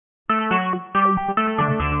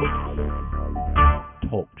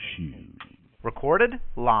Recorded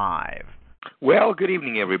live. Well, good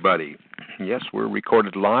evening, everybody. Yes, we're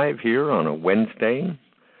recorded live here on a Wednesday,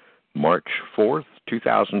 March 4th,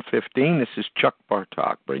 2015. This is Chuck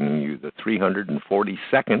Bartok bringing you the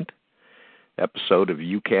 342nd episode of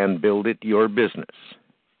You Can Build It Your Business.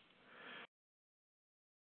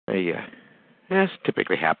 As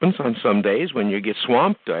typically happens on some days when you get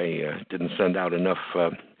swamped, I didn't send out enough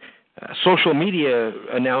social media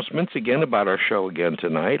announcements again about our show again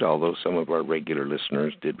tonight, although some of our regular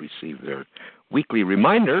listeners did receive their weekly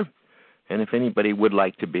reminder. And if anybody would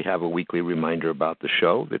like to have a weekly reminder about the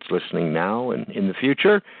show that's listening now and in the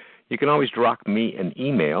future, you can always drop me an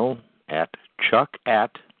email at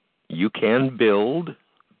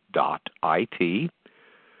chuck@youcanbuild.it.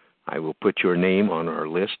 I will put your name on our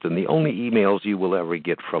list, and the only emails you will ever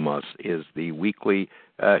get from us is the weekly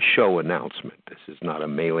show announcement. This is not a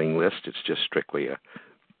mailing list. It's just strictly an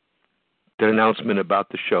announcement about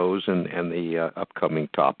the shows and the upcoming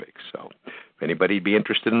topics. So if anybody would be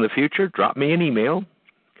interested in the future, drop me an email,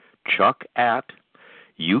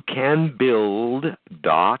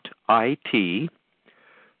 chuck@youcanbuild.it,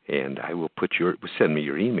 and I will send me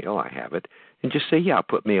your email. I have it. And just say, yeah,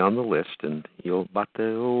 put me on the list, and you'll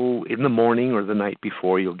in the morning or the night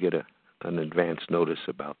before, you'll get an advance notice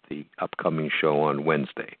about the upcoming show on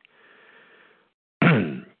Wednesday.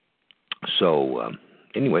 So,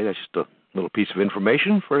 anyway, that's just a little piece of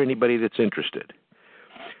information for anybody that's interested.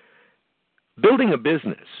 Building a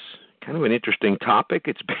business, kind of an interesting topic.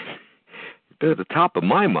 It's been at the top of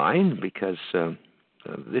my mind because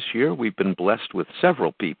this year we've been blessed with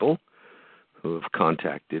several people who have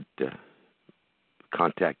contacted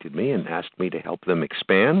me and asked me to help them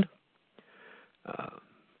expand,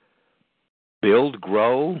 build,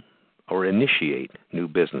 grow, or initiate new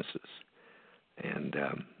businesses. And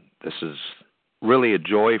this is really a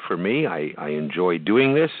joy for me. I enjoy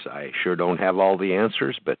doing this. I sure don't have all the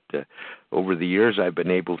answers, but over the years I've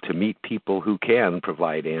been able to meet people who can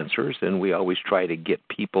provide answers, and we always try to get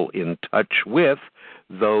people in touch with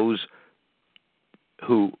those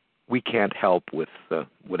who we can't help with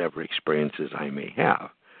whatever experiences I may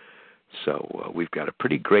have. So we've got a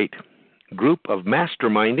pretty great group of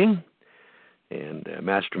masterminding, and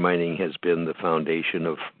masterminding has been the foundation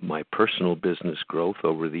of my personal business growth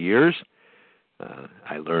over the years.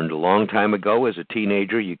 I learned a long time ago as a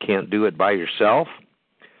teenager you can't do it by yourself,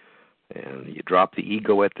 and you drop the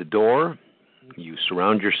ego at the door. You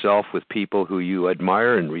surround yourself with people who you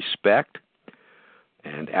admire and respect,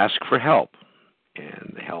 and ask for help.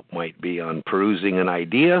 And the help might be on perusing an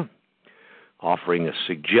idea, offering a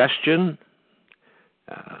suggestion.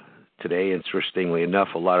 Today, interestingly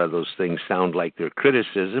enough, a lot of those things sound like they're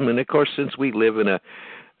criticism. And, of course, since we live in a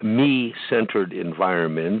me-centered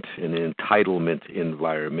environment, an entitlement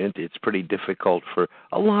environment, it's pretty difficult for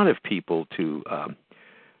a lot of people to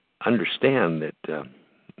understand that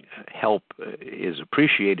help is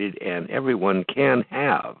appreciated and everyone can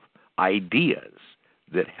have ideas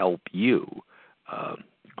that help you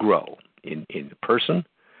grow in person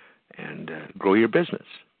and grow your business.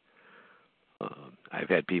 I've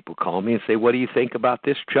had people call me and say, what do you think about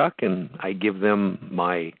this, Chuck? And I give them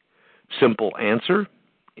my simple answer,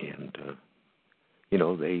 and,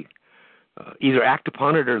 they either act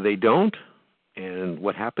upon it or they don't, and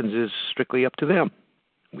what happens is strictly up to them.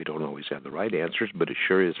 We don't always have the right answers, but it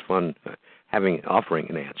sure is fun offering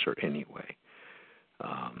an answer anyway.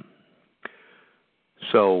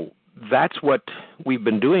 So that's what we've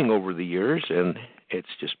been doing over the years, and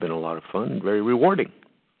it's just been a lot of fun and very rewarding.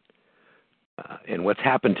 And what's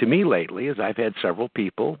happened to me lately is I've had several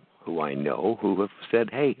people who I know who have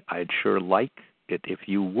said, hey, I'd sure like it if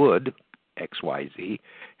you would, XYZ,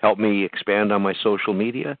 help me expand on my social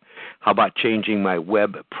media. How about changing my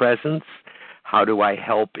web presence? How do I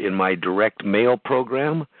help in my direct mail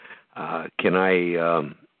program? Can I,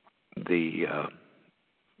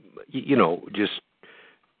 just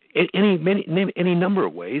any number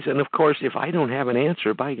of ways. And, of course, if I don't have an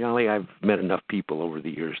answer, by golly, I've met enough people over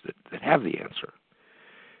the years that have the answer.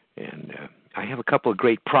 And I have a couple of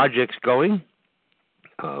great projects going.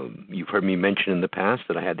 You've heard me mention in the past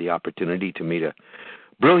that I had the opportunity to meet a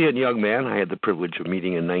brilliant young man. I had the privilege of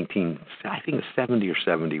meeting in 70 or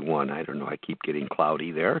 71. I don't know. I keep getting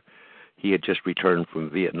cloudy there. He had just returned from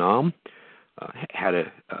Vietnam,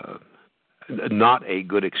 had not a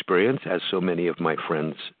good experience, as so many of my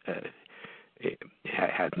friends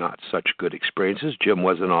had not such good experiences. Jim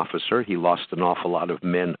was an officer. He lost an awful lot of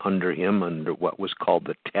men under him under what was called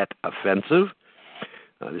the Tet Offensive.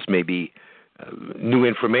 This may be new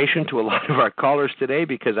information to a lot of our callers today,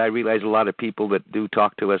 because I realize a lot of people that do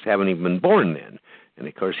talk to us haven't even been born then. And,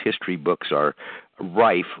 of course, history books are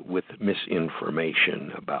rife with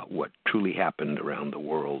misinformation about what truly happened around the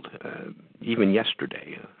world, even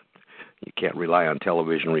yesterday. You can't rely on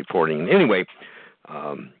television reporting. Anyway,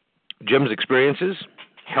 Jim's experiences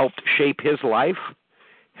helped shape his life,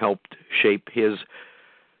 helped shape his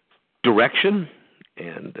direction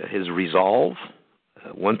and his resolve.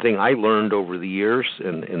 One thing I learned over the years,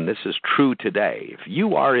 and this is true today, if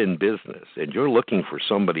you are in business and you're looking for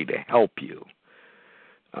somebody to help you,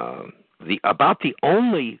 about the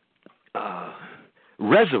only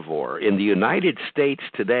reservoir in the United States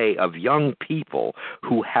today of young people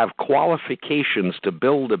who have qualifications to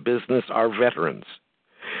build a business are veterans.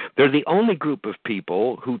 They're the only group of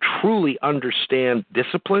people who truly understand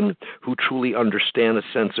discipline, who truly understand a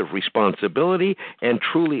sense of responsibility, and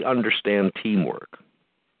truly understand teamwork.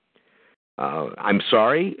 I'm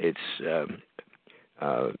sorry, it's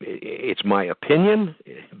my opinion,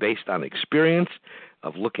 based on experience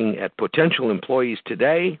of looking at potential employees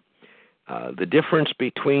today. The difference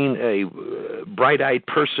between a bright-eyed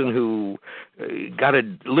person who got a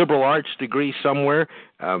liberal arts degree somewhere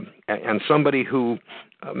and somebody who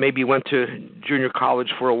maybe went to junior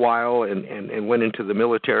college for a while and went into the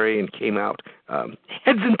military and came out,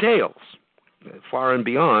 heads and tails, far and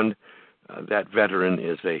beyond. That veteran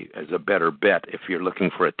is a better bet if you're looking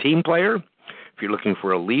for a team player, if you're looking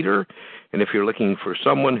for a leader, and if you're looking for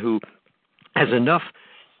someone who has enough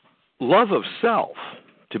love of self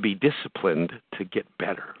to be disciplined to get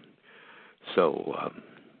better. So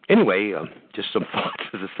anyway, just some thoughts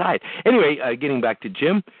as a side. Anyway, getting back to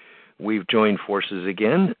Jim, we've joined forces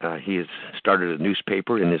again. He has started a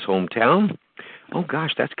newspaper in his hometown. Oh,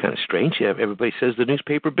 gosh, that's kind of strange. Everybody says the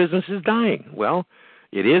newspaper business is dying. Well,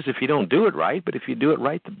 it is if you don't do it right, but if you do it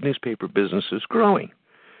right, the newspaper business is growing.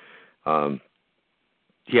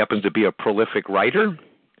 He happens to be a prolific writer.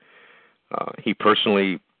 He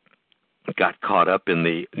personally got caught up in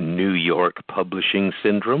the New York publishing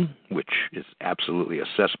syndrome, which is absolutely a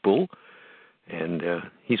cesspool, and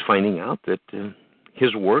he's finding out that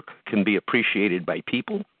his work can be appreciated by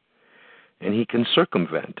people, and he can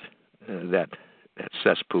circumvent that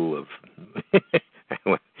cesspool of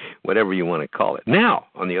whatever you want to call it. Now,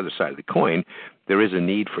 on the other side of the coin, there is a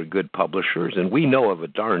need for good publishers, and we know of a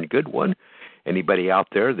darn good one. Anybody out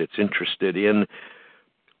there that's interested in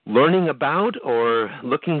learning about or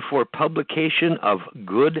looking for publication of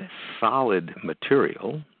good, solid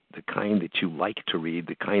material, the kind that you like to read,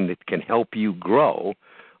 the kind that can help you grow,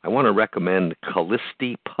 I want to recommend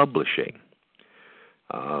Callisti Publishing.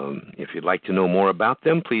 If you'd like to know more about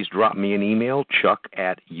them, please drop me an email,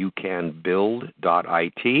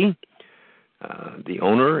 chuck@youcanbuild.it. The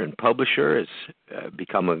owner and publisher has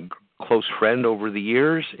become a close friend over the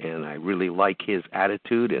years, and I really like his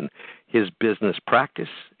attitude and his business practice,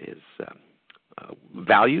 his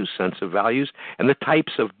values, sense of values, and the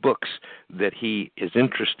types of books that he is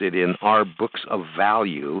interested in are books of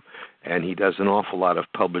value, and he does an awful lot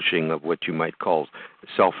of publishing of what you might call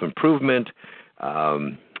self-improvement,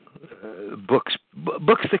 books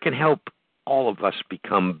that can help all of us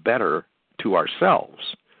become better to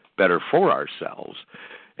ourselves, better for ourselves.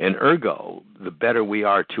 And ergo, the better we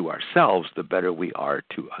are to ourselves, the better we are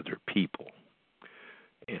to other people.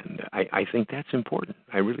 And I think that's important.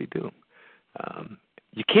 I really do.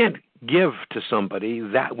 You can't give to somebody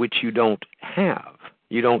that which you don't have,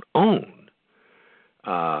 you don't own.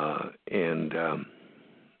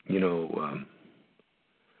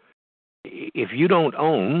 If you don't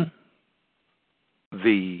own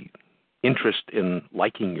the interest in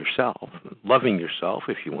liking yourself, loving yourself,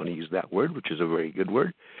 if you want to use that word, which is a very good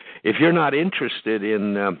word, if you're not interested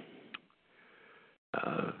in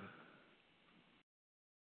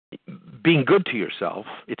being good to yourself,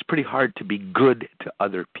 it's pretty hard to be good to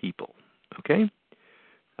other people, okay?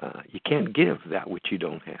 You can't give that which you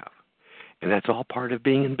don't have. And that's all part of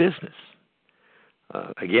being in business.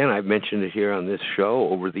 Again, I've mentioned it here on this show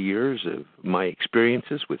over the years of my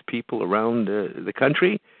experiences with people around the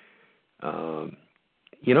country.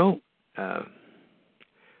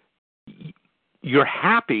 You're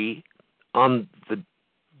happy on the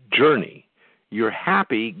journey. You're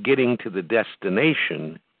happy getting to the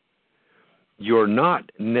destination. You're not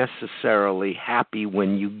necessarily happy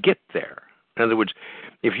when you get there. In other words,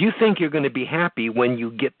 if you think you're going to be happy when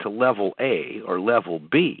you get to level A or level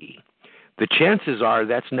B, the chances are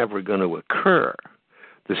that's never going to occur.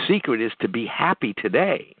 The secret is to be happy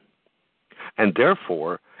today, and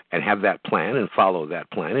therefore, and have that plan and follow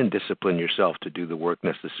that plan and discipline yourself to do the work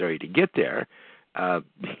necessary to get there,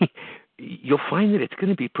 you'll find that it's going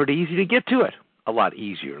to be pretty easy to get to it. A lot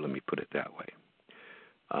easier, let me put it that way.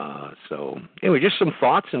 So anyway, just some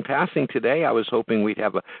thoughts in passing today. I was hoping we'd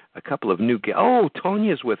have a couple of new guests. Oh,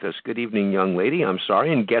 Tanya's with us. Good evening, young lady. I'm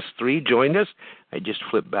sorry. And guest 3 joined us. I just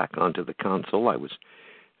flipped back onto the console. I was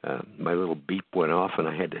my little beep went off, and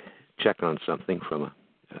I had to check on something from a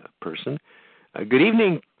person. Good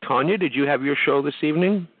evening, Tanya. Did you have your show this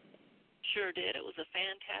evening? Sure did. It was a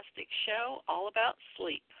fantastic show, all about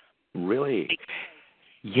sleep. Really? Because,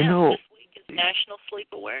 you know, this week is National Sleep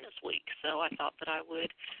Awareness Week, so I thought that I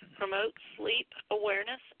would promote sleep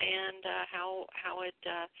awareness and how it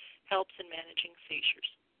helps in managing seizures.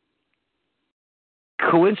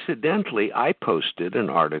 Coincidentally, I posted an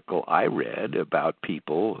article I read about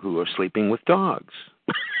people who are sleeping with dogs.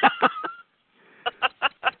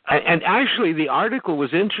 And actually, the article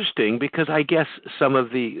was interesting because I guess some of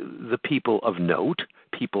the people of note,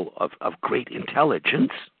 people of great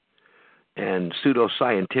intelligence and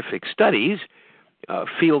pseudoscientific studies,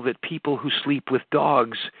 feel that people who sleep with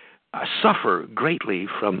dogs suffer greatly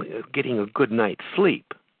from getting a good night's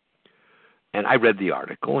sleep. And I read the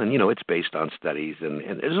article, and, it's based on studies, and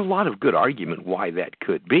there's a lot of good argument why that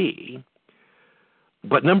could be.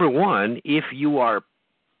 But number one, if you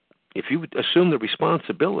assume the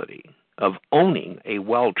responsibility of owning a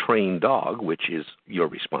well-trained dog, which is your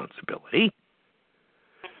responsibility,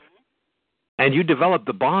 and you develop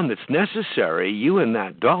the bond that's necessary, you and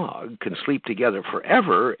that dog can sleep together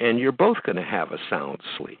forever, and you're both going to have a sound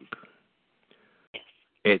sleep.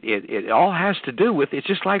 It all has to do with, it's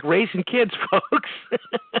just like raising kids, folks.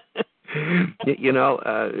 These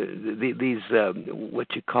what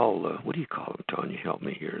do you call them, Tanya? Help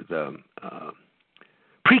me here. The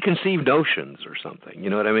preconceived notions or something.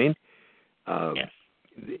 You know what I mean? Yes.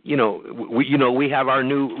 We have our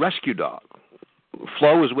new rescue dog.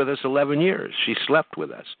 Flo was with us 11 years. She slept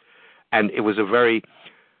with us, and it was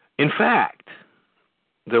in fact,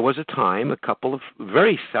 there was a time,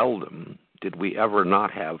 very seldom did we ever not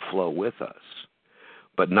have Flo with us.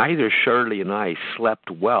 But neither Shirley and I slept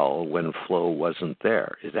well when Flo wasn't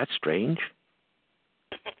there. Is that strange?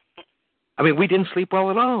 I mean, we didn't sleep well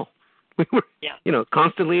at all. We were,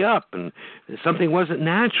 constantly up, and something wasn't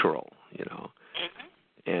natural,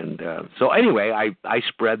 And so anyway, I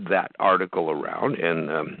spread that article around, and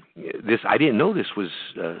I didn't know this was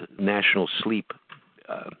National Sleep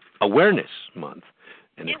Awareness Month.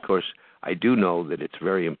 And, of course, I do know that it's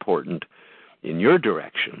very important in your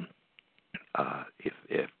direction,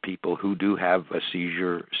 if people who do have a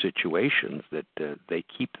seizure situations, that they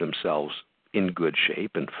keep themselves in good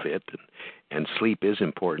shape and fit, and sleep is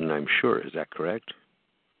important, I'm sure. Is that correct?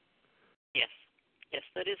 Yes. Yes,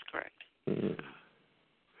 that is correct. Yeah.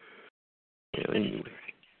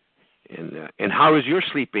 And how is your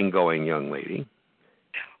sleeping going, young lady?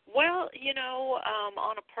 Well,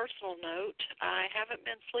 on a personal note, I haven't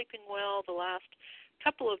been sleeping well the last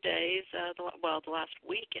couple of days, the last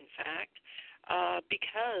week, in fact,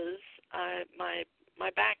 because my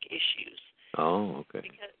back issues. Oh, okay.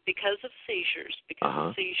 Because of seizures,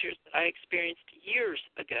 of seizures that I experienced years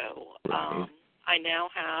ago. Right. I now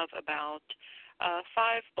have about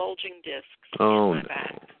 5 bulging discs in my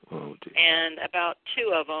back. Oh, dear. And about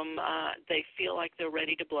 2 of them, they feel like they're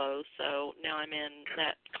ready to blow. So now I'm in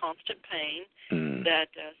that constant pain that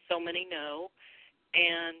so many know.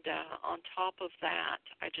 And on top of that,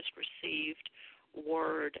 I just received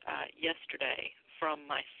word yesterday from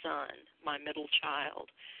my son, my middle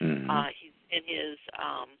child. He's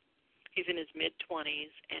in his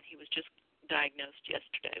mid-20s, and he was just diagnosed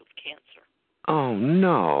yesterday with cancer. Oh,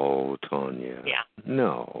 no, Tanya. Yeah.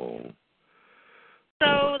 No.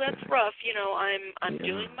 So that's rough. I'm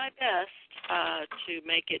doing my best to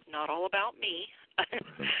make it not all about me,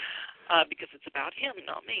 because it's about him,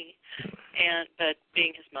 not me. But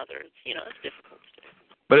being his mother, it's difficult to do.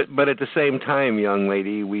 But at the same time, young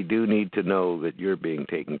lady, we do need to know that you're being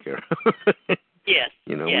taken care of. Yes.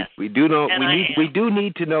 Yes. We do know. And We do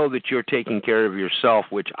need to know that you're taking care of yourself,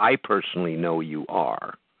 which I personally know you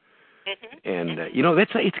are. And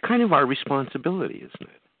it's kind of our responsibility, isn't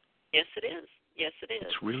it? Yes, it is. Yes, it is.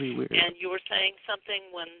 It's really weird. And you were saying something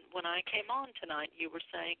when I came on tonight. You were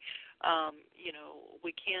saying,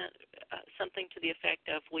 we can't, something to the effect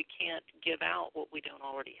of we can't give out what we don't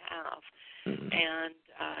already have. And,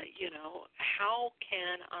 how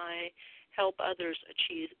can I help others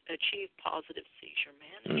achieve positive seizure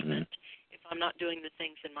management if I'm not doing the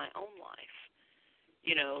things in my own life,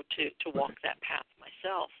 to walk that path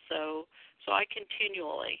myself? So I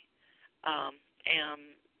continually am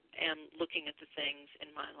looking at the things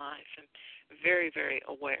in my life and very, very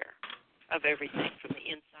aware of everything from the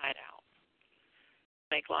inside out.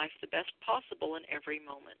 Make life the best possible in every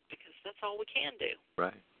moment, because that's all we can do.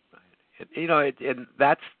 Right. And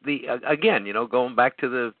that's again, going back to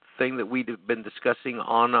the thing that we've been discussing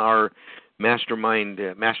on our Master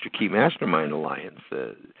Key Mastermind Alliance.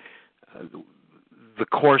 The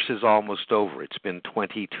course is almost over. It's been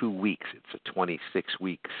 22 weeks. It's a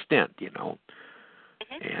 26-week stint,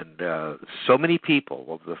 And so many people,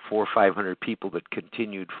 of the 400 or 500 people that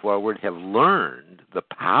continued forward, have learned the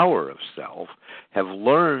power of self, have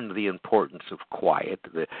learned the importance of quiet,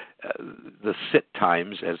 the sit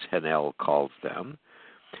times, as Hanel calls them,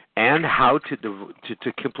 and how to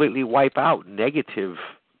completely wipe out negative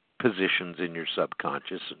positions in your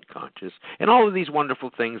subconscious and conscious, and all of these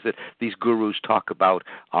wonderful things that these gurus talk about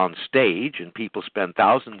on stage, and people spend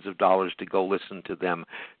thousands of dollars to go listen to them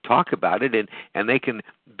talk about it, and they can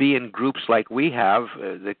be in groups like we have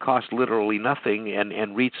that cost literally nothing, and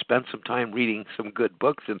spend some time reading some good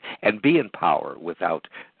books and be in power without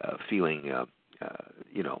feeling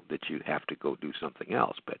that you have to go do something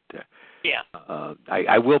else. But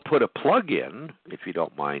I will put a plug in, if you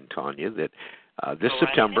don't mind, Tanya, that this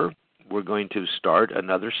September, we're going to start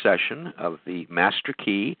another session of the Master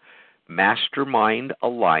Key Mastermind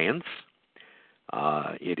Alliance.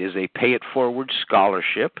 It is a pay-it-forward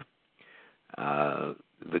scholarship.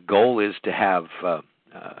 The goal is to have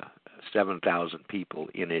 7,000 people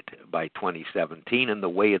in it by 2017, and the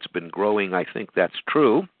way it's been growing, I think that's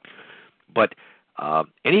true. But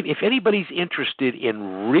if anybody's interested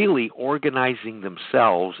in really organizing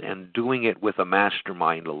themselves and doing it with a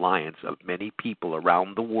mastermind alliance of many people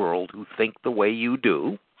around the world who think the way you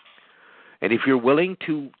do, and if you're willing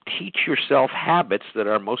to teach yourself habits that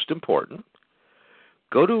are most important,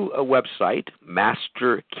 go to a website,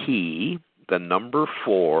 masterkey,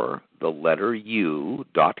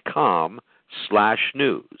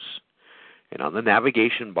 4u.com/news. And on the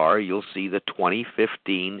navigation bar, you'll see the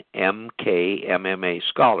 2015 MKMMA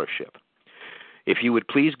Scholarship. If you would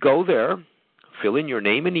please go there, fill in your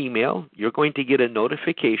name and email. You're going to get a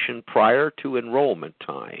notification prior to enrollment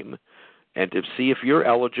time and to see if you're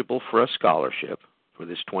eligible for a scholarship for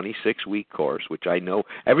this 26-week course, which I know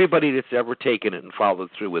everybody that's ever taken it and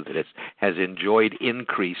followed through with it has enjoyed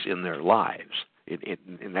increase in their lives.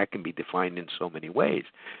 And that can be defined in so many ways.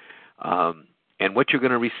 And what you're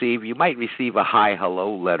going to receive, you might receive a hi,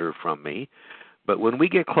 hello letter from me. But when we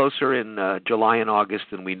get closer in July and August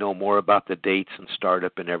and we know more about the dates and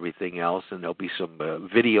startup and everything else, and there'll be some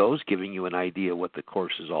videos giving you an idea what the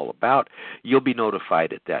course is all about, you'll be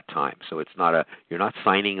notified at that time. So it's not you're not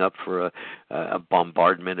signing up for a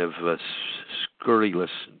bombardment of scurrilous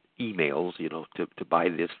emails, to buy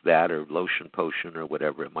this, that, or lotion potion or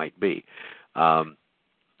whatever it might be.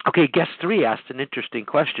 Okay, guest 3 asked an interesting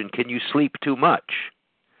question. Can you sleep too much?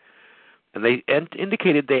 And they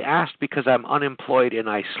indicated they asked because I'm unemployed and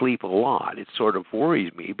I sleep a lot. It sort of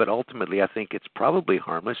worries me, but ultimately I think it's probably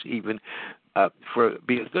harmless, even might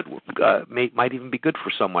even be good for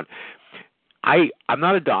someone. I'm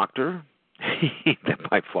not a doctor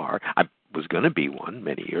by far. I was going to be one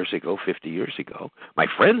many years ago, 50 years ago. My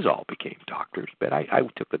friends all became doctors, but I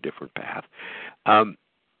took a different path.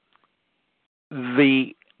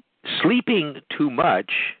 The sleeping too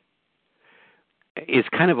much is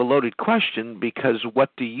kind of a loaded question, because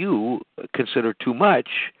what do you consider too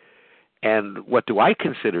much and what do I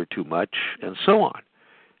consider too much, and so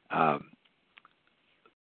on.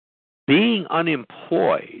 Being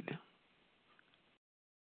unemployed,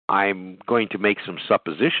 I'm going to make some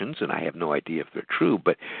suppositions, and I have no idea if they're true,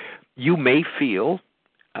 but you may feel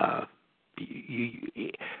a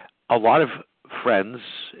lot of friends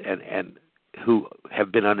and who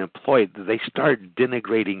have been unemployed, they start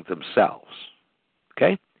denigrating themselves,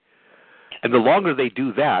 okay? And the longer they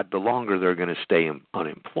do that, the longer they're going to stay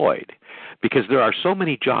unemployed, because there are so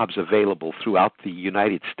many jobs available throughout the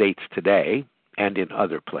United States today and in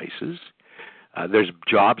other places. There's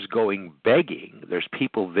jobs going begging. There's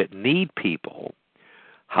people that need people.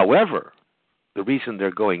 However, the reason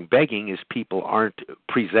they're going begging is people aren't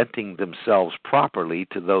presenting themselves properly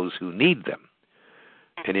to those who need them.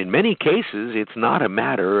 And in many cases, it's not a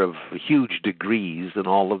matter of huge degrees and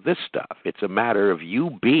all of this stuff. It's a matter of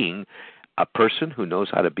you being a person who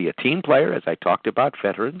knows how to be a team player, as I talked about,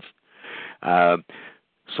 veterans,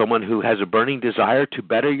 someone who has a burning desire to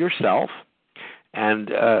better yourself,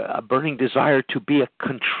 and a burning desire to be a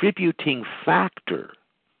contributing factor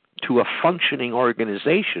to a functioning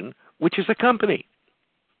organization, which is a company.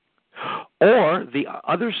 Or the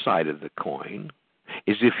other side of the coin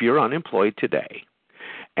is if you're unemployed today,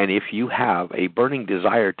 and if you have a burning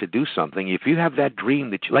desire to do something, if you have that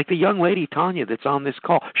dream that like the young lady, Tanya, that's on this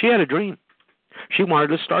call, she had a dream. She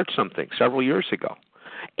wanted to start something several years ago.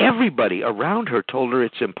 Everybody around her told her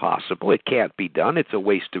it's impossible. It can't be done. It's a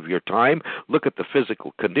waste of your time. Look at the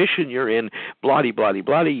physical condition you're in. Bloody, bloody,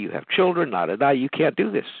 bloody. You have children. Da-da-da. You can't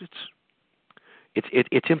do this.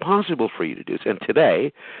 It's impossible for you to do this. And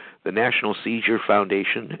today, the National Seizure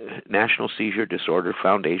Disorder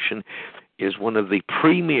Foundation is one of the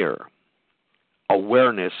premier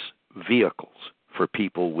awareness vehicles for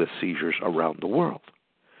people with seizures around the world.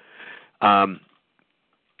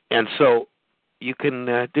 And so you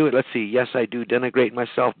can do it. Let's see. Yes, I do denigrate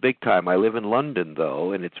myself big time. I live in London,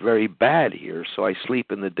 though, and it's very bad here, so I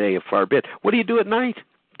sleep in the day a far bit. What do you do at night?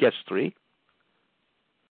 Guess 3.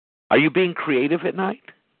 Are you being creative at night?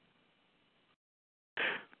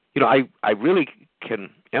 I really can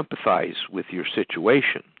empathize with your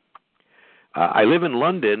situation. I live in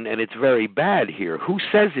London, and it's very bad here. Who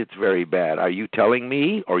says it's very bad? Are you telling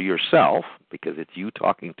me or yourself, because it's you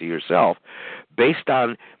talking to yourself, based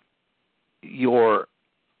on your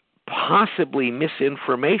possibly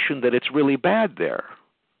misinformation that it's really bad there?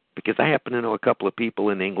 Because I happen to know a couple of people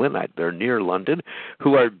in England, they're near London,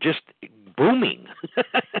 who are just booming.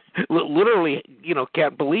 Literally,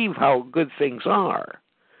 can't believe how good things are.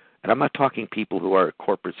 And I'm not talking people who are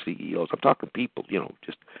corporate CEOs. I'm talking people,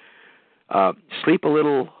 just sleep a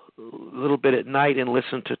little bit at night and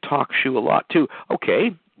listen to talk show a lot too.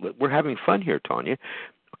 Okay, we're having fun here, Tanya.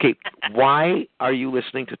 Okay, why are you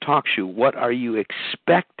listening to talk show? What are you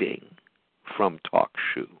expecting from talk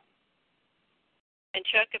show? And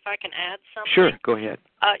Chuck, if I can add something. Sure, go ahead.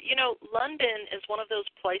 London is one of those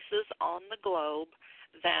places on the globe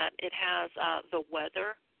that it has the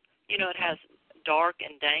weather. It has dark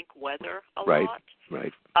and dank weather a lot.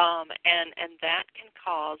 Right. And that can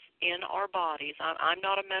cause in our bodies. I'm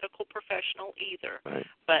not a medical professional either, right,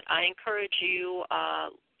 but I encourage you,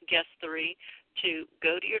 guest 3, to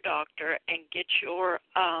go to your doctor and get your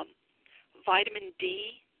vitamin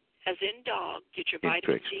D, as in dog, get your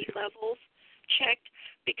vitamin D levels checked,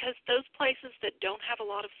 because those places that don't have a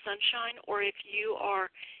lot of sunshine, or if you are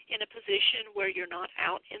in a position where you're not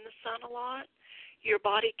out in the sun a lot, your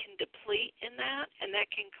body can deplete in that, and that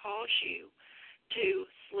can cause you to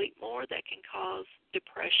sleep more, that can cause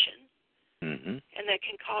depression, and that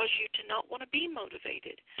can cause you to not want to be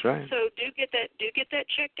motivated. That's right. So do get that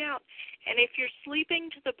checked out. And if you're sleeping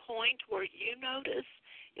to the point where you notice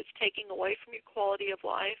it's taking away from your quality of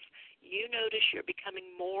life, you notice you're becoming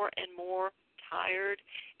more and more tired,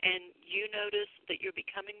 and you notice that you're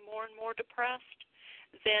becoming more and more depressed,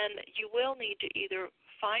 then you will need to either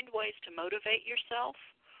find ways to motivate yourself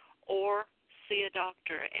or see a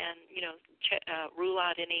doctor and, rule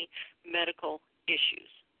out any medical issues.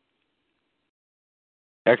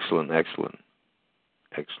 Excellent.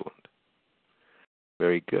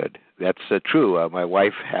 Very good. That's true. My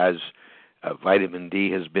wife has vitamin D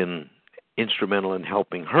has been instrumental in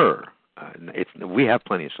helping her. We have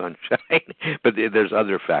plenty of sunshine, but there's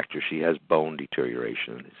other factors. She has bone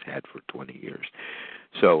deterioration and has had for 20 years,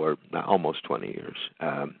 or almost 20 years.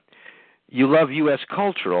 You love U.S.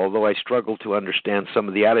 culture, although I struggle to understand some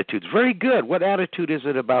of the attitudes. Very good. What attitude is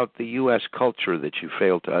it about the U.S. culture that you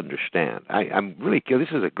fail to understand? I'm really curious.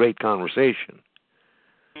 This is a great conversation.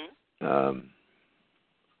 Because,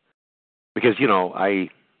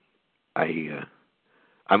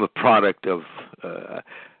 I'm a product of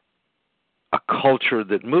a culture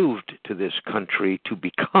that moved to this country to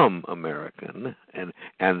become American and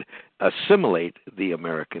assimilate the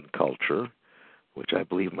American culture, which I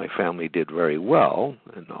believe my family did very well,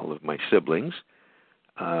 and all of my siblings.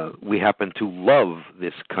 We happen to love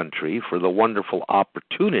this country for the wonderful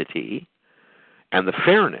opportunity and the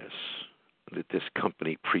fairness that this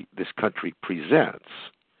country presents,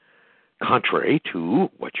 contrary to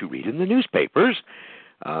what you read in the newspapers.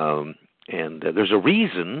 And there's a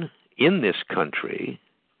reason in this country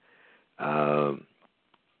that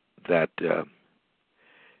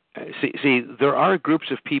see, there are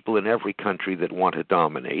groups of people in every country that want to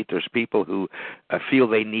dominate. There's people who feel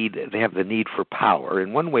they have the need for power,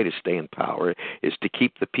 and one way to stay in power is to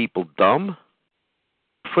keep the people dumb,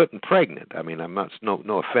 foot, and pregnant. I mean, I'm not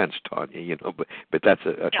no offense, Tanya, but that's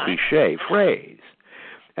a cliche phrase.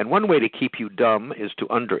 And one way to keep you dumb is to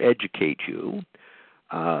undereducate you.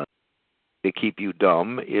 To keep you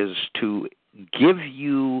dumb is to give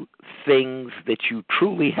you things that you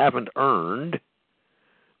truly haven't earned,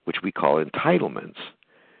 which we call entitlements.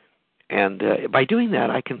 And by doing that,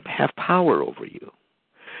 I can have power over you.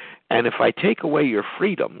 And if I take away your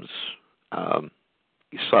freedoms,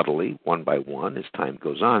 subtly, one by one, as time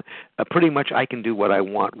goes on, pretty much I can do what I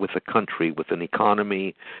want with a country, with an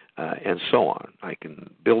economy, and so on. I can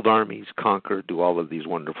build armies, conquer, do all of these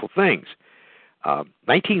wonderful things.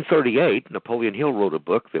 1938, Napoleon Hill wrote a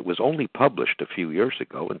book that was only published a few years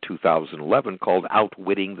ago in 2011 called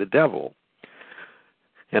Outwitting the Devil.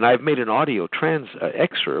 And I've made an audio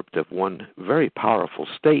excerpt of one very powerful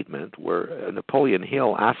statement where Napoleon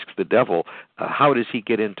Hill asks the devil, how does he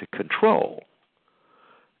get into control?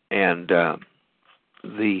 And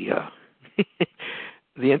the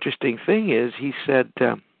interesting thing is, he said,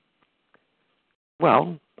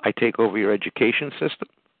 well, I take over your education system,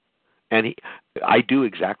 and I do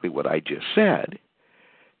exactly what I just said,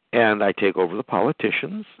 and I take over the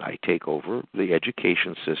politicians, I take over the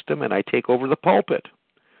education system, and I take over the pulpit.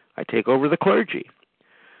 I take over the clergy.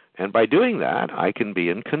 And by doing that, I can be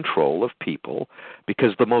in control of people,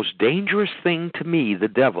 because the most dangerous thing to me, the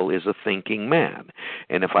devil, is a thinking man.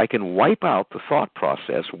 And if I can wipe out the thought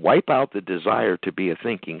process, wipe out the desire to be a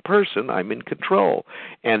thinking person, I'm in control.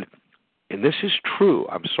 And this is true.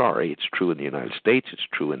 I'm sorry. It's true in the United States. It's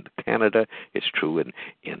true in Canada. It's true in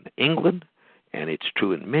England. And it's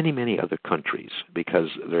true in many, many other countries, because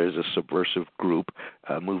there is a subversive group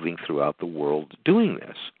moving throughout the world doing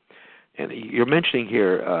this. And you're mentioning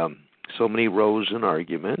here so many rows and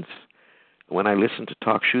arguments. When I listen to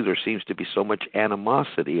Talk Shoe, there seems to be so much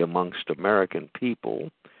animosity amongst American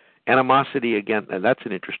people. Animosity, again, and that's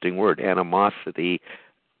an interesting word, animosity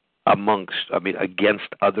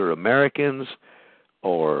against other Americans,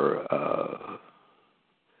 or,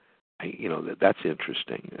 that's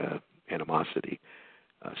interesting, animosity.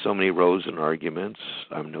 So many rows and arguments.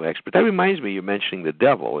 I'm no expert. That reminds me, you're mentioning the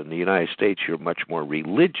devil. In the United States, you're much more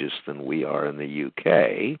religious than we are in the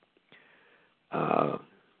UK. And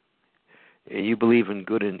you believe in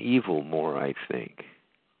good and evil more, I think.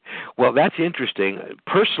 Well, that's interesting.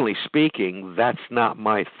 Personally speaking, that's not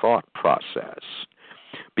my thought process,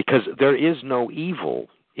 because there is no evil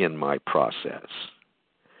in my process.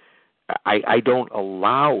 I don't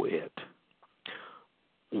allow it.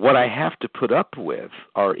 What I have to put up with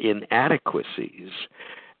are inadequacies,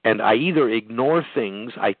 and I either I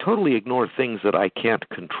totally ignore things that I can't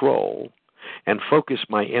control, and focus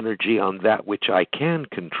my energy on that which I can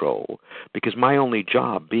control, because my only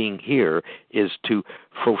job being here is to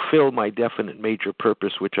fulfill my definite major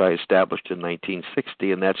purpose, which I established in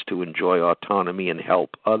 1960, and that's to enjoy autonomy and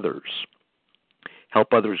help others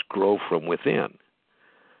grow from within.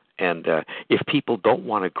 And if people don't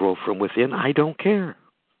want to grow from within, I don't care.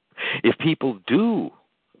 If people do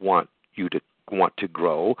want to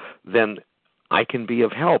grow, then I can be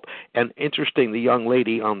of help. And interesting, the young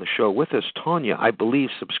lady on the show with us, Tanya, I believe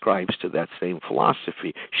subscribes to that same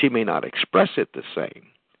philosophy. She may not express it the same,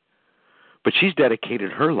 but she's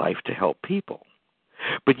dedicated her life to help people.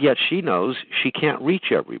 But yet she knows she can't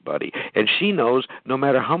reach everybody. And she knows no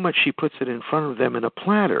matter how much she puts it in front of them in a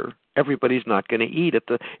platter, everybody's not going to eat at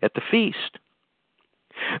the feast.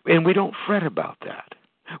 And we don't fret about that.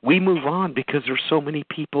 We move on because there's so many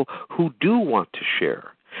people who do want to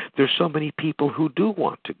share. There's so many people who do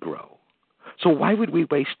want to grow. So why would we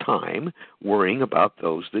waste time worrying about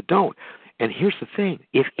those that don't? And here's the thing.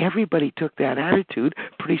 If everybody took that attitude,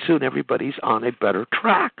 pretty soon everybody's on a better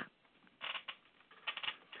track.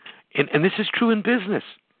 And this is true in business.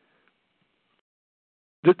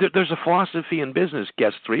 There's a philosophy in business,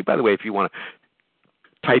 Guest 3. By the way, if you want to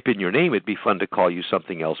type in your name, it'd be fun to call you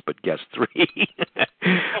something else but Guest 3.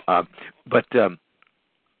 But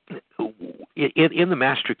in the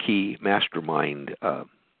Master Key Mastermind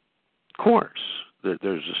course,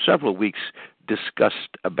 there's several weeks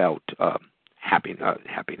discussed about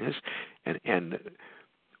happiness, and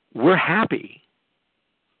we're happy.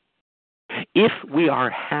 If we are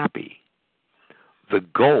happy, the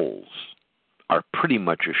goals are pretty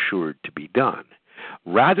much assured to be done,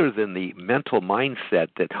 rather than the mental mindset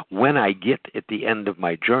that when I get at the end of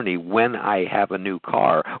my journey, when I have a new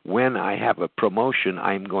car, when I have a promotion,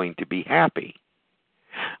 I'm going to be happy.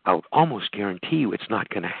 I'll almost guarantee you it's not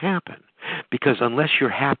going to happen, because unless you're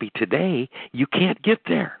happy today, you can't get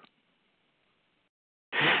there.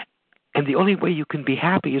 And the only way you can be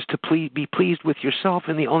happy is to be pleased with yourself,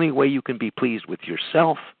 and the only way you can be pleased with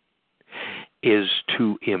yourself is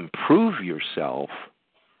to improve yourself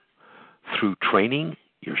through training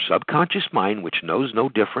your subconscious mind, which knows no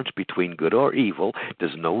difference between good or evil,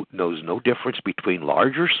 knows no difference between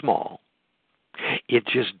large or small. It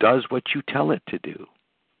just does what you tell it to do.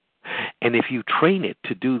 And if you train it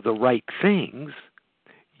to do the right things,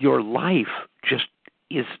 your life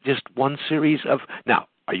is just one series of... Now,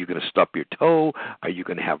 are you going to stub your toe? Are you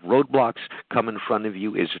going to have roadblocks come in front of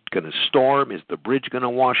you? Is it going to storm? Is the bridge going to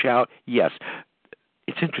wash out? Yes.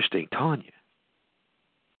 It's interesting, Tanya.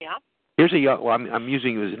 Yeah. Here's I'm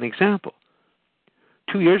using you as an example.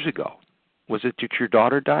 2 years ago, was it that your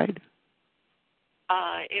daughter died?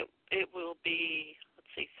 It will be, let's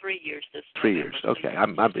see, 3 years this 3 November. years. Okay.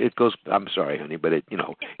 I'm sorry, honey, but it's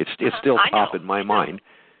still top in my mind.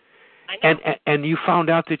 I know. And you found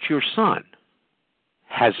out that your son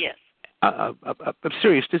has yes. a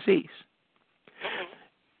serious disease. Mm-hmm.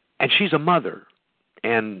 And she's a mother.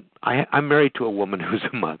 And I'm married to a woman who's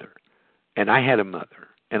a mother. And I had a mother.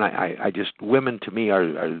 And I just, women to me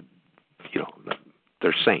are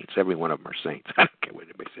they're saints. Every one of them are saints. I don't care what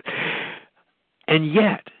anybody says. And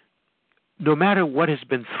yet, no matter what has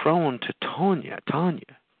been thrown to Tanya,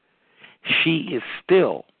 she is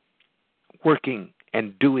still working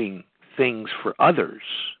and doing things for others.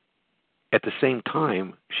 At the same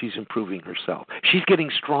time, she's improving herself. She's getting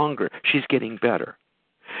stronger. She's getting better.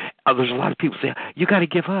 There's a lot of people say, you got to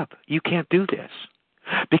give up. You can't do this.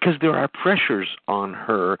 Because there are pressures on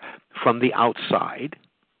her from the outside.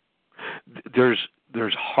 There's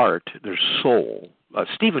heart, there's soul.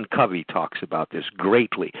 Stephen Covey talks about this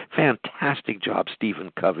greatly. Fantastic job, Stephen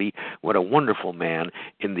Covey. What a wonderful man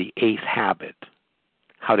in The Eighth Habit.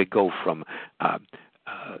 How to go from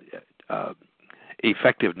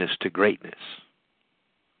effectiveness to greatness.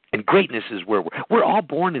 And greatness is where we're all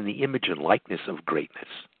born in the image and likeness of greatness.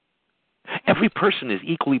 Every person is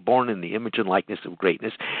equally born in the image and likeness of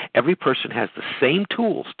greatness. Every person has the same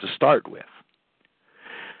tools to start with.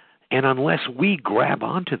 And unless we grab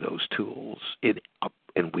onto those tools,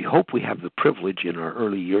 and we hope we have the privilege in our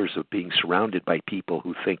early years of being surrounded by people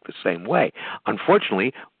who think the same way.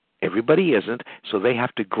 Unfortunately, everybody isn't, so they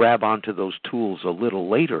have to grab onto those tools a little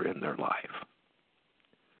later in their life.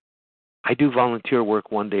 I do volunteer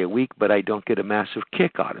work 1 day a week, but I don't get a massive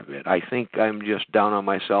kick out of it. I think I'm just down on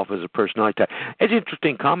myself as a personality. It's an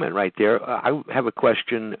interesting comment right there. I have a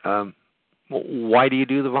question. Why do you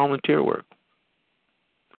do the volunteer work?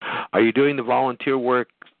 Are you doing the volunteer work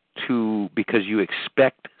because you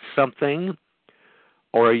expect something,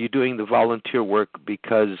 or are you doing the volunteer work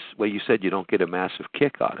because, well, you said you don't get a massive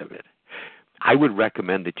kick out of it? I would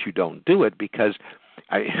recommend that you don't do it because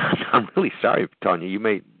I'm really sorry, Tanya. You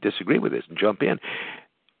may disagree with this and jump in.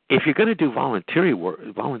 If you're going to do volunteer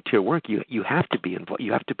work, you have to be involved.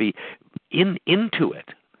 You have to be into it.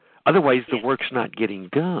 Otherwise, the work's not getting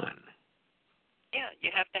done. Yeah,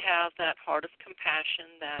 you have to have that heart of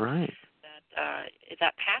compassion, that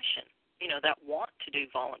passion, that want to do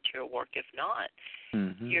volunteer work. If not,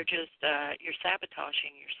 you're just you're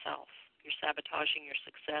sabotaging yourself. You're sabotaging your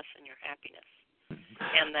success and your happiness,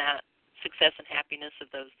 and that success and happiness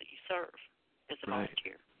of those that you serve as a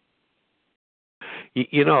volunteer.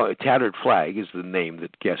 Tattered Flag is the name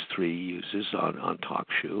that Guest 3 uses on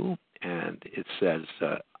TalkShoe, and it says,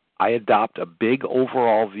 I adopt a big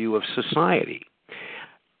overall view of society.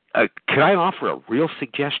 Can I offer a real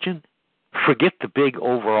suggestion? Forget the big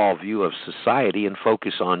overall view of society and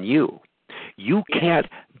focus on you. You can't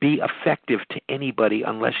be effective to anybody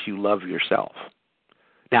unless you love yourself.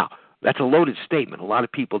 Now, that's a loaded statement. A lot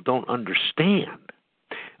of people don't understand.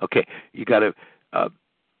 Okay, you got to,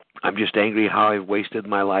 I'm just angry how I've wasted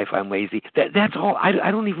my life. I'm lazy. That's all.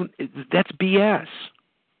 I don't even, that's BS.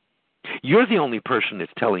 You're the only person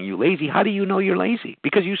that's telling you lazy. How do you know you're lazy?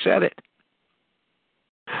 Because you said it.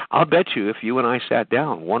 I'll bet you if you and I sat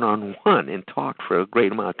down one-on-one and talked for a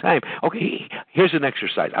great amount of time, okay, here's an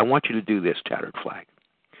exercise. I want you to do this, Tattered Flag.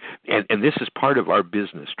 And this is part of our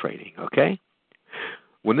business training, okay?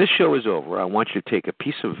 When this show is over, I want you to take a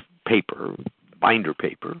piece of paper, binder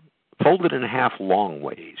paper, fold it in half long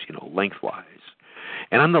ways, lengthwise.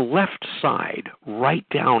 And on the left side, write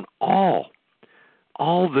down all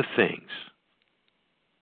the things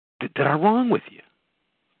that are wrong with you.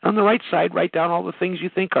 On the right side, write down all the things you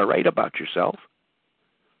think are right about yourself.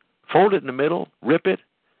 Fold it in the middle, rip it.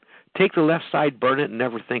 Take the left side, burn it, and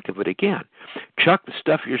never think of it again. Chuck, the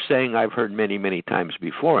stuff you're saying I've heard many, many times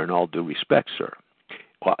before, in all due respect, sir.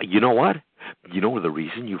 Well, you know what? You know the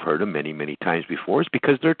reason you've heard them many, many times before is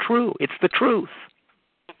because they're true. It's the truth.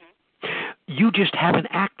 You just haven't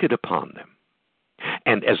acted upon them.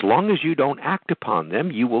 And as long as you don't act upon them,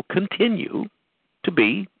 you will continue to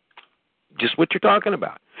be just what you're talking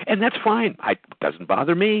about. And that's fine. It doesn't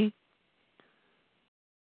bother me.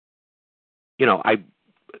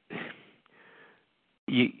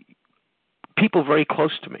 People very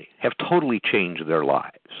close to me have totally changed their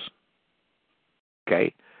lives.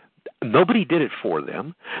 Okay? Nobody did it for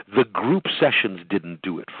them. The group sessions didn't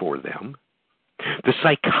do it for them. The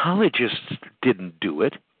psychologists didn't do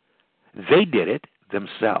it. They did it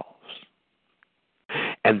themselves.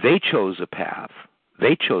 And they chose a path.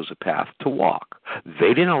 They chose a path to walk.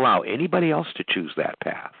 They didn't allow anybody else to choose that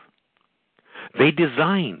path. They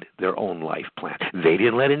designed their own life plan. They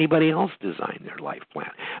didn't let anybody else design their life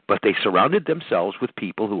plan, but they surrounded themselves with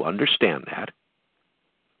people who understand that.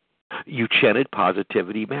 You chanted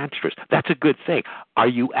positivity mantras. That's a good thing. Are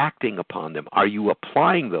you acting upon them? Are you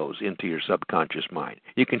applying those into your subconscious mind?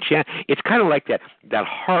 You can chant. It's kind of like that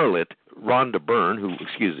harlot, Rhonda Byrne, who,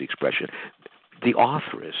 excuse the expression, the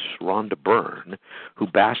authoress, Rhonda Byrne, who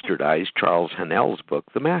bastardized Charles Hennell's book,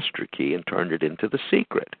 The Master Key, and turned it into The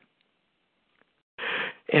Secret.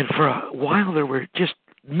 And for a while, there were just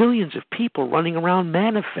millions of people running around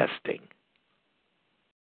manifesting.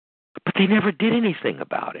 But they never did anything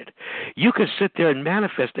about it. You can sit there and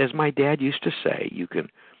manifest, as my dad used to say. You can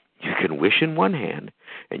wish in one hand,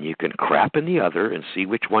 and you can crap in the other, and see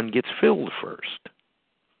which one gets filled first.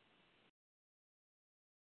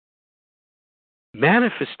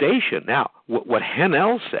 Manifestation. Now, what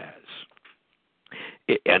Hennell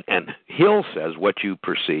says, and Hill says, what you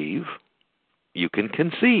perceive, you can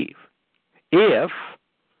conceive. If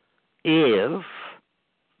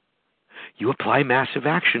you apply massive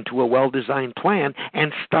action to a well-designed plan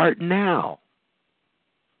and start now.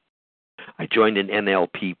 I joined an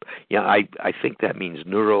NLP. Yeah, I think that means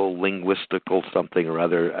neuro-linguistical something or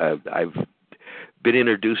other. I've been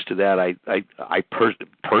introduced to that. I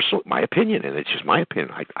personal my opinion, and it's just my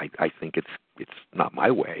opinion. I think it's not my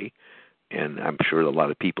way, and I'm sure a lot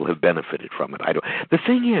of people have benefited from it. The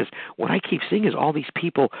thing is, what I keep seeing is all these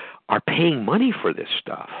people are paying money for this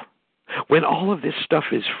stuff when all of this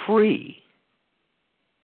stuff is free.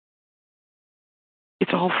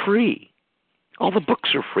 It's all free. All the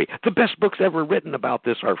books are free. The best books ever written about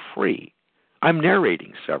this are free. I'm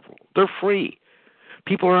narrating several. They're free.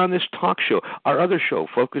 People are on this talk show. Our other show,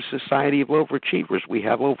 Focus Society of Overachievers, we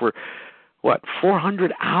have over,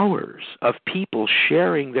 400 hours of people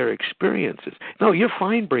sharing their experiences. No, you're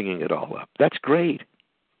fine bringing it all up. That's great.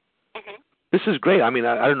 Mm-hmm. This is great. I mean,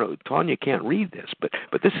 I don't know, Tanya can't read this, but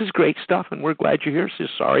this is great stuff, and we're glad you're here. So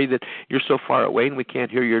sorry that you're so far away and we can't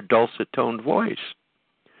hear your dulcet-toned voice.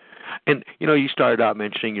 And, you started out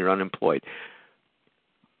mentioning you're unemployed.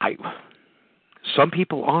 Some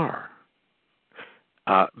people are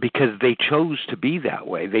because they chose to be that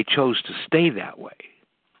way. They chose to stay that way.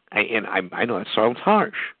 And I know that sounds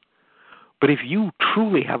harsh. But if you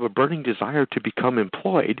truly have a burning desire to become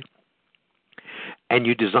employed and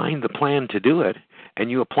you designed the plan to do it and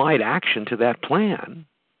you applied action to that plan,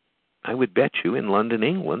 I would bet you in London,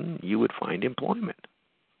 England, you would find employment.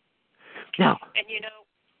 Now, and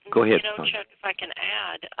go ahead, Chuck, if I can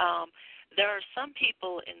add, there are some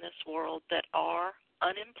people in this world that are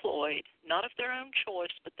unemployed, not of their own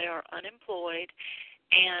choice, but they are unemployed,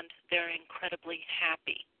 and they're incredibly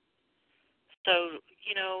happy. So,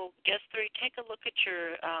 guest 3, take a look at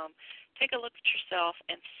yourself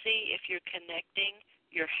and see if you're connecting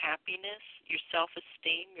your happiness, your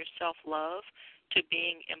self-esteem, your self-love to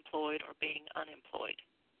being employed or being unemployed.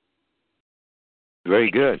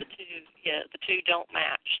 Very good. The two don't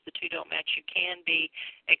match. The two don't match. You can be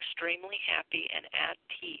extremely happy and at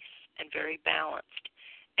peace and very balanced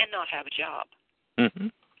and not have a job. Mm-hmm.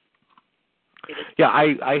 Yeah,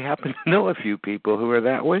 I happen to know a few people who are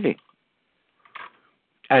that way.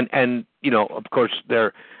 And of course,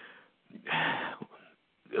 they're,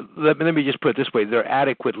 let me just put it this way, they're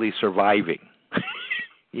adequately surviving.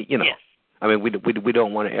 Yes. I mean, we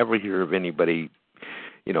don't want to ever hear of anybody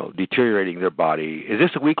deteriorating their body. Is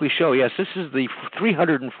this a weekly show? Yes, this is the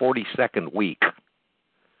 342nd week.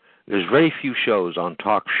 There's very few shows on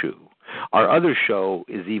TalkShoe. Our other show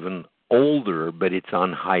is even older, but it's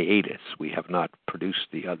on hiatus. We have not produced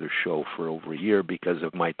the other show for over a year because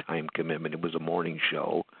of my time commitment. It was a morning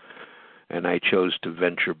show, and I chose to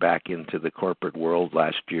venture back into the corporate world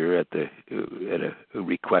last year at a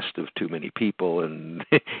request of too many people, and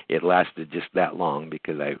it lasted just that long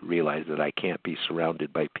because I realized that I can't be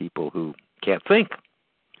surrounded by people who can't think.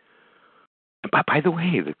 But by the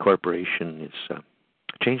way, the corporation is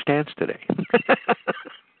changed hands today.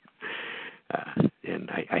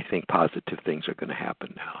 And I think positive things are going to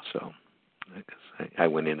happen now. So I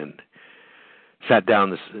went in and sat down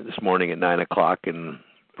this morning at 9 o'clock and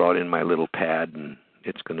brought in my little pad, and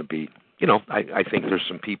it's going to be, I think there's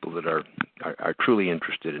some people that are truly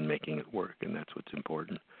interested in making it work, and that's what's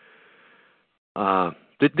important.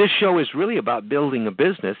 This show is really about building a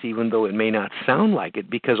business, even though it may not sound like it,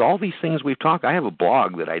 because all these things we've talked, I have a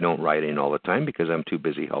blog that I don't write in all the time because I'm too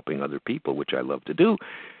busy helping other people, which I love to do.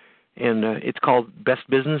 And it's called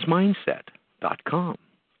bestbusinessmindset.com.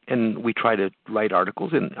 And we try to write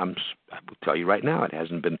articles, and I will tell you right now, it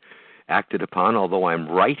hasn't been acted upon, although I'm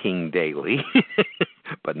writing daily,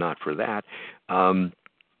 but not for that. The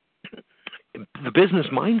business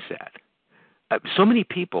mindset so many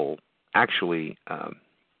people actually,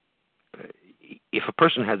 if a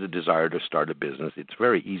person has a desire to start a business, it's a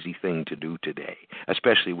very easy thing to do today,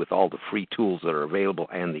 especially with all the free tools that are available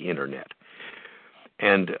and the internet.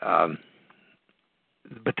 And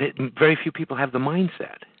but very few people have the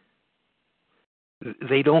mindset.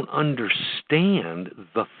 They don't understand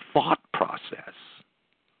the thought process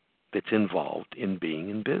that's involved in being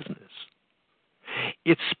in business.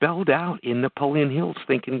 It's spelled out in Napoleon Hill's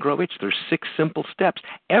Think and Grow Rich. There's 6 simple steps.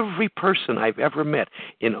 Every person I've ever met,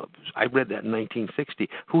 I read that in 1960,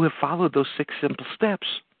 who have followed those 6 simple steps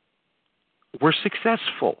were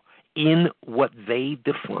successful in what they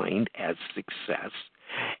defined as success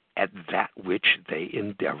at that which they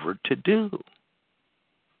endeavored to do.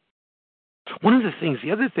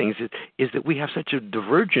 The other things is that we have such a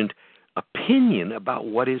divergent opinion about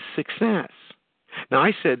what is success. Now,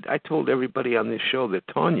 I told everybody on this show that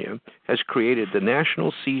Tanya has created the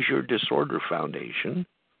National Seizure Disorder Foundation,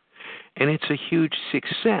 and it's a huge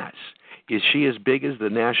success. Is she as big as the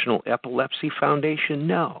National Epilepsy Foundation?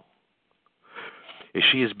 No. Is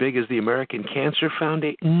she as big as the American Cancer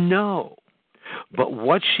Foundation? No. But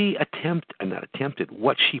what she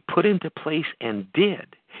what she put into place and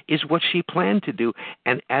did is what she planned to do.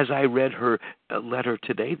 And as I read her letter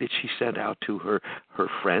today that she sent out to her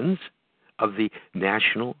friends of the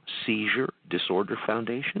National Seizure Disorder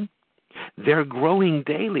Foundation, they're growing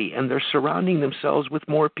daily, and they're surrounding themselves with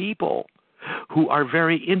more people who are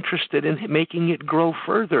very interested in making it grow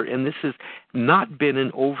further. And this has not been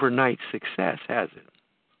an overnight success, has it?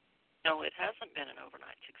 No, it hasn't been an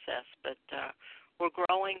overnight success, but we're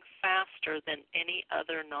growing faster than any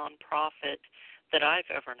other nonprofit that I've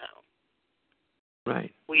ever known.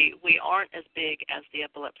 Right. We aren't as big as the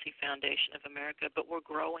Epilepsy Foundation of America, but we're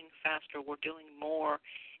growing faster. We're doing more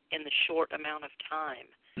in the short amount of time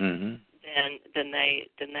than they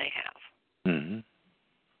have. Mm-hmm.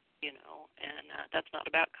 And that's not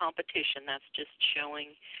about competition. That's just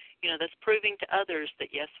showing, that's proving to others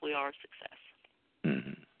that yes, we are a success.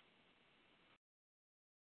 Mm-hmm.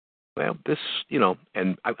 Well, this,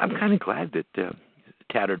 and I'm kind of glad that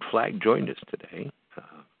Tattered Flag joined us today.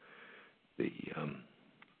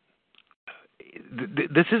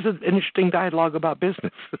 This is an interesting dialogue about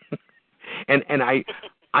business, and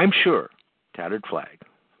I'm sure Tattered Flag,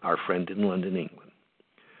 our friend in London, England.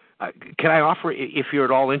 Can I offer, if you're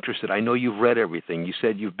at all interested? I know you've read everything. You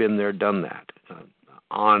said you've been there, done that.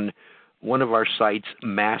 On one of our sites,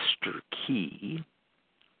 Master Key,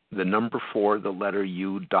 the number 4, the letter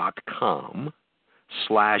U.com/news.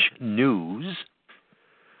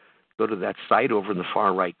 Go to that site over in the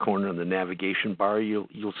far right corner in the navigation bar.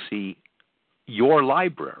 You'll see your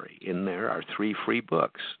library. In there are 3 free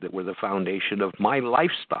books that were the foundation of my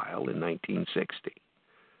lifestyle in 1960.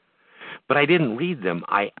 But I didn't read them.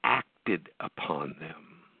 I acted upon them.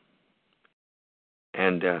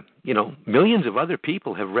 And, millions of other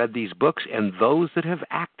people have read these books, and those that have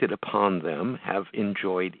acted upon them have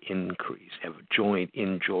enjoyed increase, have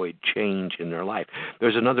enjoyed change in their life.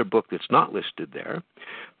 There's another book that's not listed there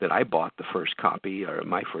that I bought my first copy in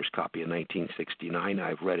 1969.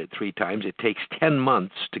 I've read it 3 times. It takes 10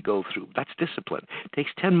 months to go through. That's discipline. It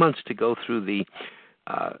takes 10 months to go through the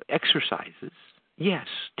exercises. Yes,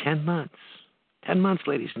 10 months. 10 months,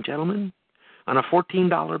 ladies and gentlemen, on a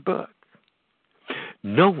 $14 book.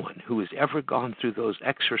 No one who has ever gone through those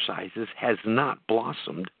exercises has not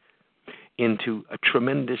blossomed into a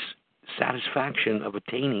tremendous satisfaction of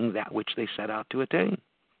attaining that which they set out to attain.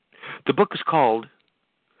 The book is called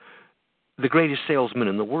The Greatest Salesman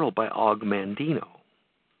in the World by Og Mandino,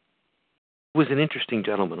 who was an interesting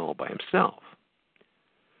gentleman all by himself.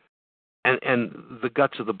 And the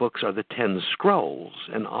guts of the books are the 10 scrolls,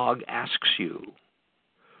 and Og asks you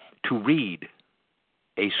to read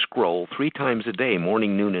a scroll 3 times a day,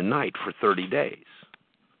 morning, noon, and night, for 30 days.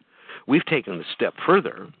 We've taken a step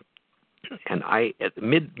further, and at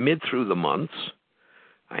mid through the months,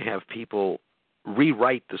 I have people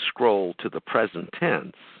rewrite the scroll to the present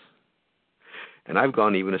tense. And I've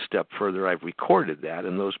gone even a step further. I've recorded that,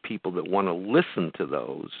 and those people that want to listen to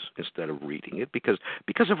those instead of reading it, because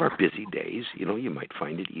of our busy days, you might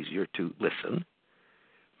find it easier to listen.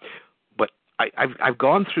 But I've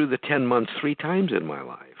gone through the 10 months 3 times in my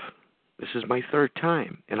life. This is my 3rd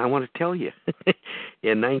time, and I want to tell you,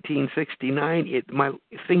 in 1969,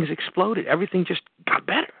 things exploded. Everything just got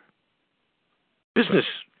better. Business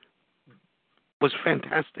was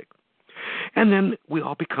fantastic. And then we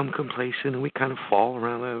all become complacent, and we kind of fall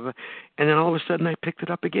around. And then all of a sudden, I picked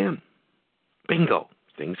it up again. Bingo,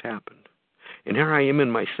 things happened. And here I am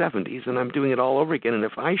in my 70s, and I'm doing it all over again. And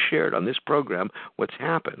if I shared on this program what's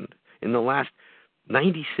happened in the last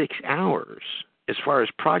 96 hours as far as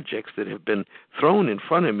projects that have been thrown in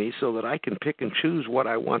front of me so that I can pick and choose what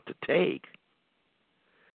I want to take.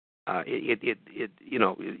 It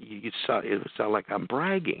sound like I'm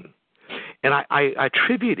bragging. And I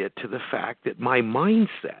attribute it to the fact that my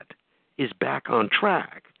mindset is back on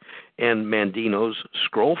track. And Mandino's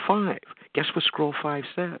Scroll 5. Guess what Scroll 5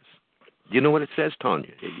 says? Do you know what it says,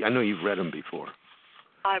 Tanya? I know you've read them before.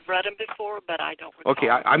 I've read them before, but I don't recall. Okay,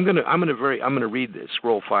 I'm gonna read this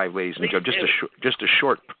Scroll 5, ladies and gentlemen, just a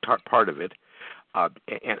short part of it,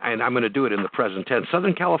 and I'm going to do it in the present tense.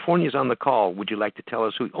 Southern California's on the call. Would you like to tell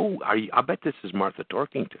us who? Oh, I bet this is Martha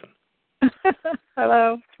Torkington.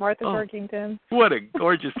 Hello, it's Martha Torkington. What a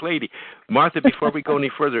gorgeous lady, Martha. Before we go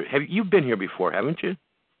any further, you've been here before, haven't you?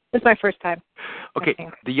 It's my first time. Okay,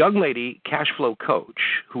 the young lady, cash flow coach,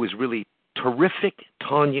 who is really terrific,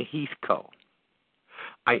 Tanya Heathco.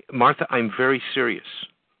 Martha, I'm very serious.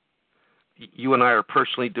 You and I are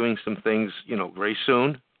personally doing some things, very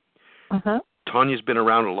soon. Uh-huh. Tanya's been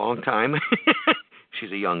around a long time.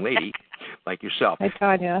 She's a young lady like yourself. Hi,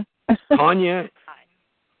 Tanya. Tanya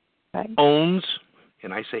Hi. owns,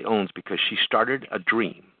 and I say owns because she started a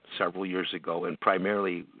dream several years ago, and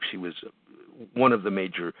primarily she was one of the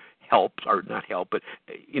major helps, or not help, but,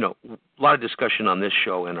 a lot of discussion on this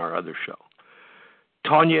show and our other show.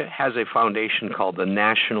 Tanya has a foundation called the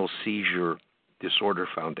National Seizure Disorder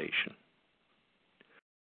Foundation.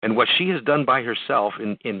 And what she has done by herself,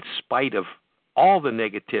 in spite of all the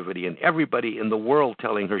negativity and everybody in the world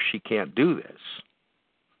telling her she can't do this,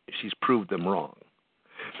 she's proved them wrong.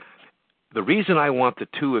 The reason I want the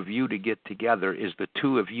two of you to get together is the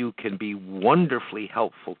two of you can be wonderfully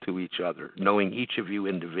helpful to each other, knowing each of you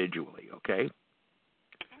individually, okay?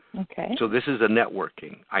 Okay. So this is a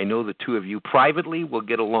networking. I know the two of you privately will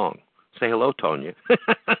get along. Say hello, Tanya.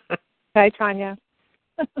 Hi, Tanya.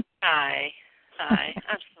 Hi.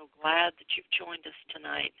 I'm so glad that you've joined us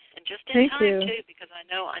tonight, and just in Thank time you. too, because I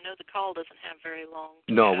know the call doesn't have very long.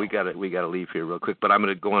 No, we gotta leave here real quick. But I'm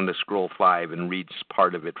going to go on to Scroll 5 and read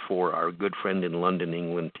part of it for our good friend in London,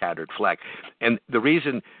 England, Tattered Flag. And the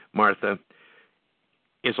reason, Martha,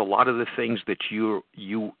 is a lot of the things that you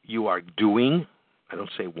are doing. I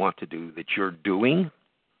don't say want to do, that you're doing,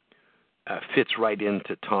 fits right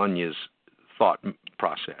into Tanya's thought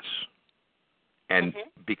process. And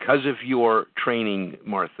because of your training,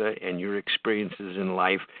 Martha, and your experiences in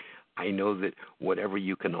life, I know that whatever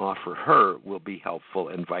you can offer her will be helpful,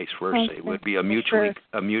 and vice versa. Okay. It would be a mutually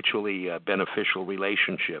beneficial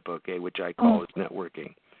relationship, okay, which I call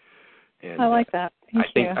networking. And I like that.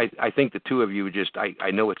 I think the two of you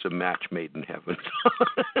I know it's a match made in heaven.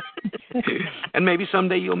 And maybe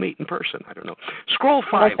someday you'll meet in person. I don't know. Scroll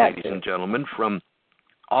 5, ladies and gentlemen, from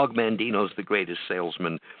Og Mandino's The Greatest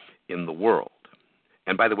Salesman in the World.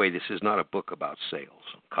 And by the way, this is not a book about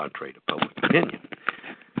sales, contrary to public opinion.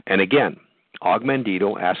 And again, Og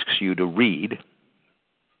Mandino asks you to read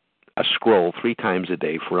a scroll 3 times a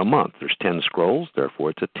day for a month. There's 10 scrolls, therefore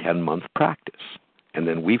it's a 10-month practice. And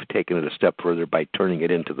then we've taken it a step further by turning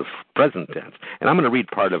it into the present tense. And I'm going to read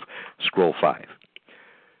part of Scroll 5.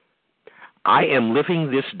 I am living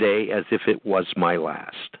this day as if it was my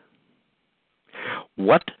last.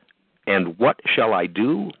 What shall I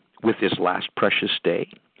do with this last precious day,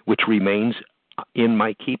 which remains in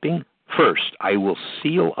my keeping? First, I will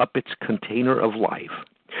seal up its container of life,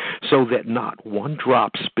 so that not one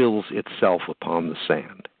drop spills itself upon the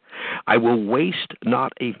sand. I will waste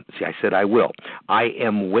not a... See, I said I will. I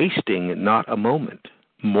am wasting not a moment,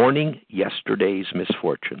 mourning yesterday's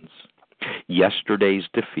misfortunes, yesterday's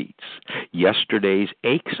defeats, yesterday's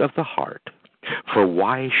aches of the heart. For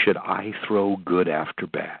why should I throw good after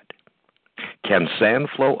bad? Can sand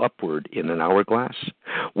flow upward in an hourglass?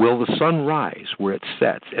 Will the sun rise where it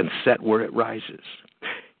sets and set where it rises?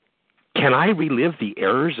 Can I relive the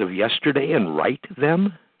errors of yesterday and right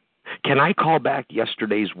them? Can I call back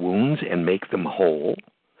yesterday's wounds and make them whole?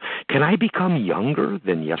 Can I become younger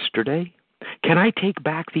than yesterday? Can I take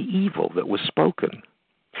back the evil that was spoken,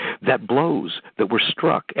 that blows that were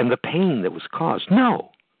struck, and the pain that was caused?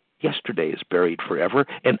 No. Yesterday is buried forever,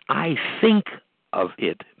 and I think of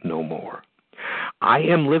it no more. I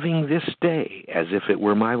am living this day as if it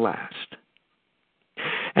were my last.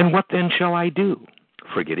 And what then shall I do?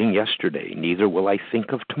 Forgetting yesterday, neither will I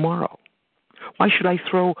think of tomorrow. Why should I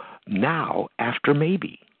throw now after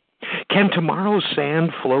maybe? Can tomorrow's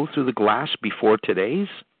sand flow through the glass before today's?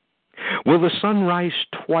 Will the sun rise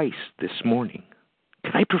twice this morning?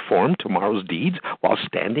 Can I perform tomorrow's deeds while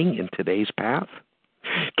standing in today's path?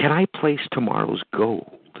 Can I place tomorrow's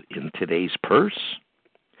gold in today's purse?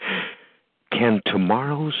 Can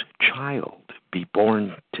tomorrow's child be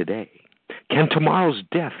born today? Can tomorrow's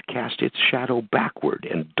death cast its shadow backward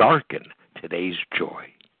and darken today's joy?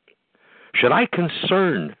 Should I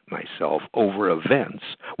concern myself over events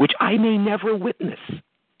which I may never witness?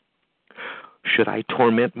 Should I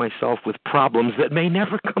torment myself with problems that may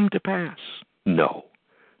never come to pass? No.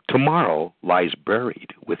 Tomorrow lies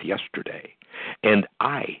buried with yesterday, and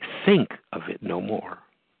I think of it no more.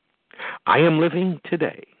 I am living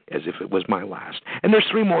today as if it was my last. And there's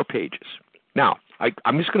 3 more pages. Now,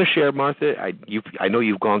 I'm just going to share, Martha. I know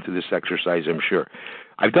you've gone through this exercise, I'm sure.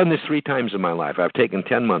 I've done this 3 times in my life. I've taken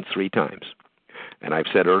 10 months 3 times. And I've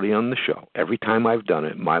said early on the show, every time I've done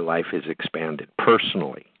it, my life has expanded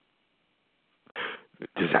personally.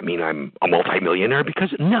 Does that mean I'm a multimillionaire?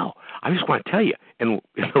 Because no, I just want to tell you, in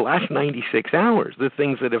the last 96 hours, the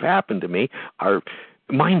things that have happened to me are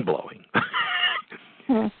mind-blowing.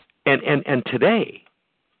 And today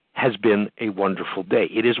has been a wonderful day.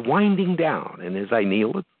 It is winding down, and as I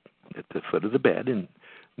kneel at the foot of the bed, and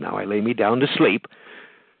now I lay me down to sleep,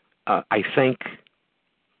 I thank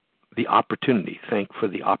for the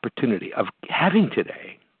opportunity of having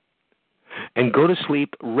today and go to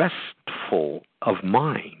sleep restful of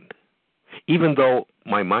mind, even though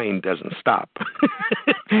my mind doesn't stop.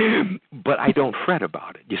 But I don't fret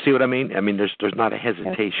about it. You see what I mean? I mean, there's not a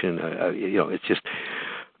hesitation. It's just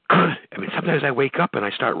good. I mean, sometimes I wake up and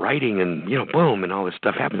I start writing, and boom, and all this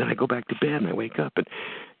stuff happens. Then I go back to bed and I wake up,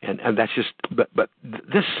 and that's just. But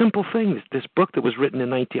this simple thing, this book that was written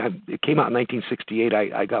it came out in 1968.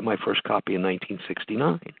 I got my first copy in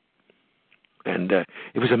 1969, and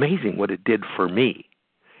it was amazing what it did for me,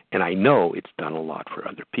 and I know it's done a lot for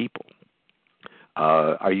other people.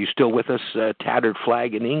 Are you still with us, Tattered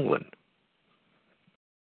Flag in England?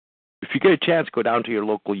 If you get a chance, go down to your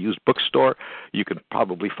local used bookstore. You can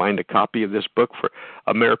probably find a copy of this book for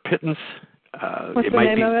a mere pittance. What's the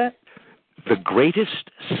name of it? The Greatest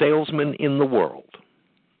Salesman in the World,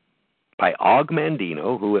 by Og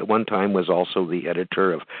Mandino, who at one time was also the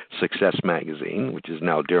editor of Success Magazine, which is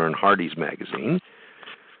now Darren Hardy's magazine,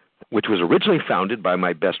 which was originally founded by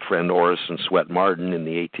my best friend Orison Swett Martin in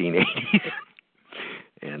the 1880s.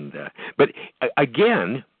 But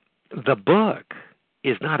again, the book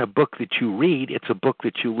is not a book that you read, it's a book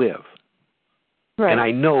that you live. Right. And I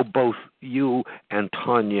know both you and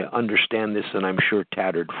Tanya understand this, and I'm sure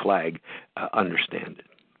Tattered Flag understand it.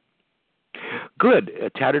 Good.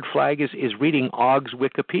 Tattered Flag is reading Og's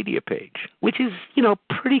Wikipedia page, which is,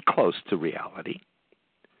 pretty close to reality.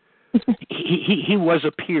 he was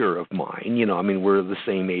a peer of mine. We're the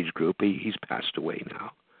same age group. He's passed away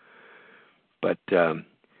now. But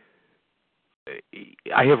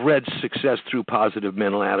I have read Success Through Positive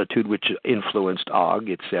Mental Attitude, which influenced Og.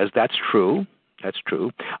 It says that's true. That's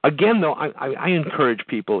true. Again, though, I encourage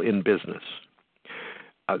people in business.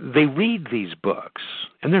 They read these books,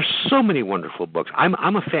 and there's so many wonderful books.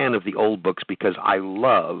 I'm a fan of the old books because I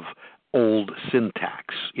love old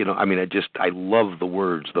syntax. I love the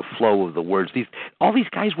words, the flow of the words. All these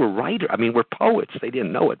guys were writers. Were poets. They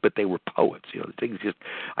didn't know it, but they were poets. Things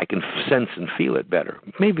I can sense and feel it better.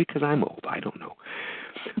 Maybe because I'm old. I don't know.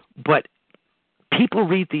 But people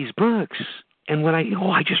read these books, and when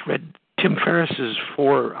I just read Tim Ferriss's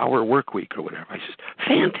 4-Hour Work Week or whatever, I said,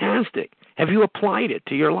 fantastic. Have you applied it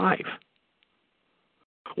to your life?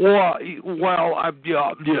 Yeah.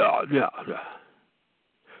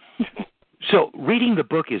 So reading the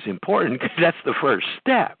book is important because that's the first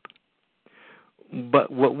step.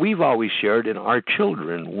 But what we've always shared, and our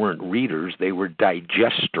children weren't readers, they were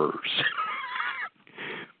digesters.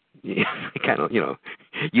 You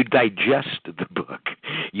digest the book.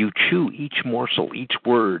 You chew each morsel, each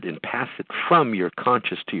word, and pass it from your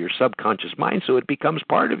conscious to your subconscious mind so it becomes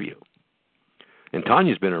part of you. And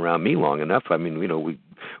Tanya's been around me long enough. We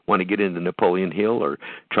want to get into Napoleon Hill or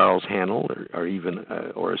Charles Hannell or even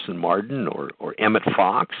Orison Marden or Emmett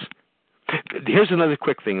Fox. Here's another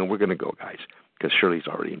quick thing, and we're going to go, guys, because Shirley's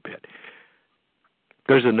already in bed.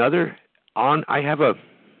 There's another I have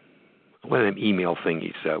one of them email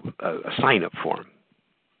thingies, a sign-up form,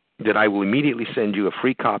 that I will immediately send you a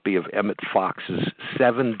free copy of Emmett Fox's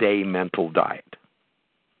 7-Day Mental Diet.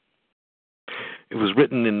 It was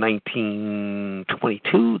written in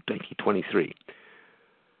 1922, 1923.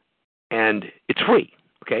 And it's free,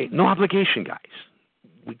 okay? No obligation, guys.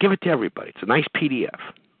 We give it to everybody. It's a nice PDF.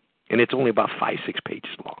 And it's only about 5-6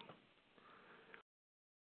 pages long.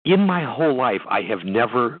 In my whole life, I have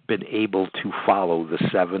never been able to follow the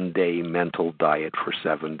 7-Day Mental Diet for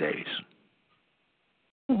 7 days.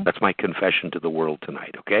 That's my confession to the world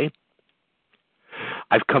tonight, okay?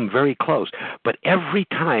 I've come very close, but every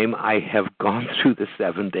time I have gone through the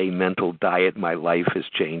 7-Day Mental Diet, my life has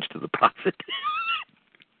changed to the positive.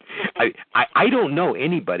 I don't know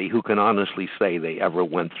anybody who can honestly say they ever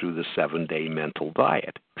went through the 7-day mental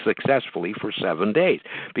diet successfully for 7 days.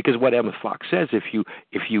 Because what Emma Fox says, if you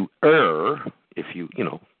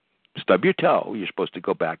stub your toe, you're supposed to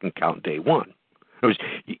go back and count day 1. In other words,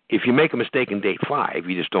 if you make a mistake in day 5,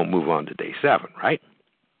 you just don't move on to day 7, right?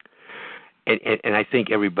 And I think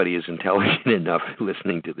everybody is intelligent enough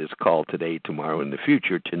listening to this call today, tomorrow, in the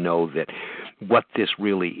future to know that what this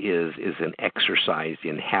really is an exercise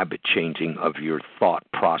in habit changing of your thought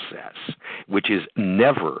process, which is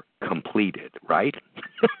never completed, right?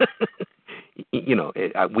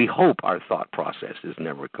 We hope our thought process is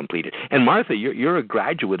never completed. And Martha, you're a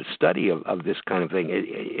graduate study of this kind of thing.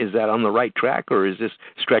 Is that on the right track, or is this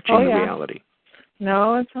stretching the reality?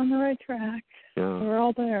 No, it's on the right track. Yeah. We're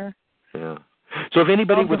all there. Yeah. So if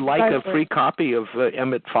anybody would like a free copy of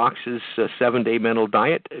Emmett Fox's 7-Day Mental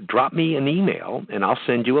Diet, drop me an email, and I'll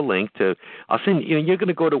send you a link to. You're going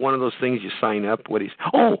to go to one of those things. You sign up.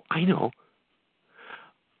 I know.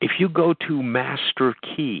 If you go to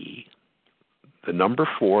MasterKey, the number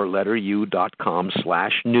 4 letter U.com/news.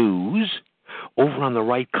 Over on the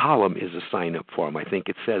right column is a sign-up form. I think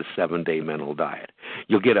it says 7-Day Mental Diet.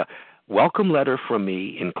 You'll get a welcome letter from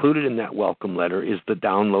me. Included in that welcome letter is the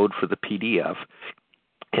download for the PDF.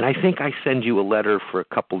 And I think I send you a letter for a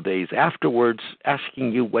couple days afterwards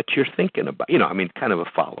asking you what you're thinking about. Kind of a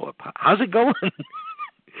follow-up. How's it going?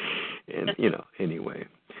 And, anyway.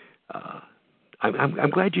 I'm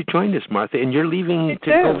glad you joined us, Martha. And you're leaving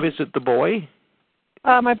to go visit the boy?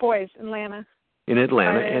 My boy's in Atlanta. In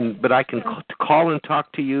Atlanta, but I can call and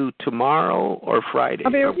talk to you tomorrow or Friday.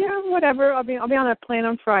 Whatever. I'll be on a plane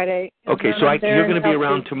on Friday. Okay, so you're going to be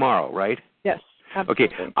around tomorrow, right? Yes, absolutely.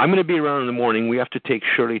 Okay, I'm going to be around in the morning. We have to take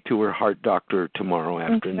Shirley to her heart doctor tomorrow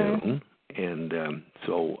afternoon, and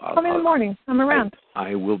so I'll come in the morning. I'm around.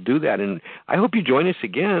 I will do that, and I hope you join us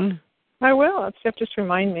again. I will. Just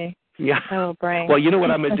remind me. Yeah. Oh, brain. Well, you know what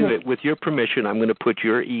I'm going to do? With your permission, I'm going to put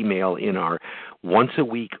your email in our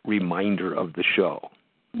once-a-week reminder of the show.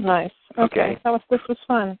 Nice. Okay. This was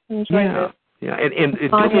fun. Enjoyed it. Yeah. And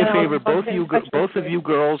do me a favor. Both of you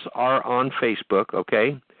girls are on Facebook.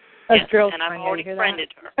 Okay. Yes, and I've already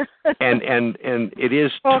friended her. and it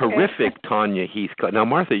is terrific, Tanya Heathcott. Now,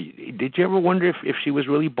 Martha, did you ever wonder if she was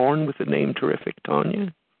really born with the name Terrific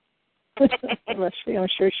Tanya? I'm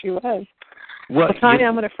sure she was. Well, Tanya,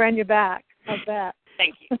 I'm going to friend you back. How's that?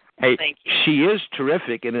 Thank you. Hey, Thank you. She is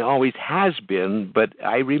terrific, and it always has been, but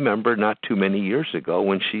I remember not too many years ago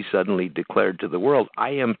when she suddenly declared to the world,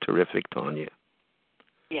 I am terrific, Tanya.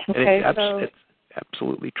 Yes. It's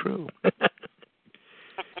absolutely true.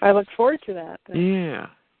 I look forward to that. Yeah.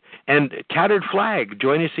 And Tattered Flag,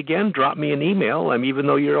 join us again. Drop me an email. Even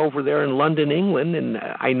though you're over there in London, England, and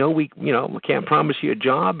I know we can't promise you a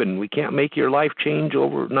job, and we can't make your life change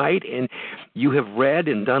overnight. And you have read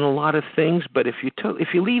and done a lot of things. But if you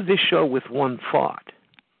leave this show with one thought,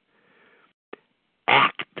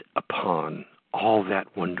 act upon all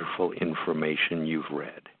that wonderful information you've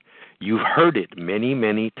read. You've heard it many,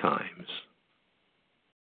 many times.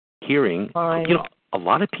 Hearing, a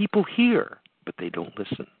lot of people hear, but they don't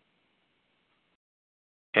listen.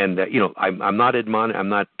 And I'm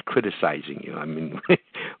not criticizing you.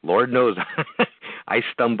 Lord knows I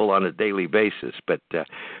stumble on a daily basis. But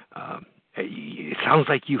it sounds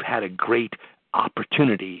like you've had a great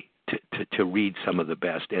opportunity to read some of the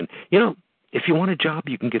best. And if you want a job,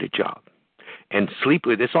 you can get a job. And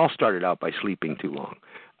this all started out by sleeping too long.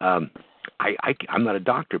 I'm not a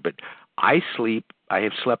doctor, but I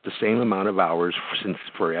have slept the same amount of hours since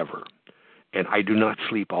forever, and I do not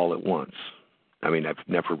sleep all at once. I've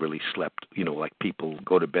never really slept, like people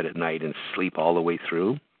go to bed at night and sleep all the way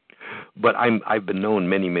through. But I've been known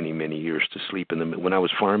many, many, many years to sleep in the. When I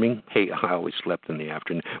was farming, I always slept in the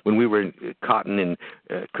afternoon. When we were in cotton in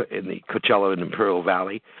the Coachella and Imperial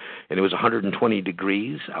Valley, and it was 120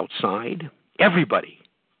 degrees outside,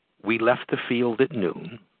 we left the field at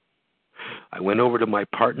noon. I went over to my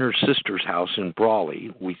partner's sister's house in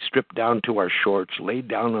Brawley. We stripped down to our shorts, laid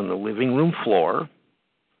down on the living room floor,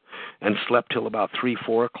 and slept till about 3,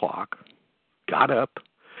 4 o'clock, got up,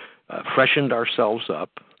 freshened ourselves up,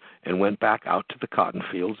 and went back out to the cotton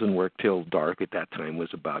fields and worked till dark. At that time was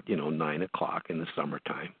about, 9 o'clock in the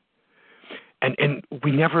summertime. And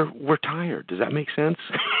we never were tired. Does that make sense?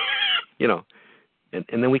 And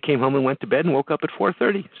then we came home and went to bed and woke up at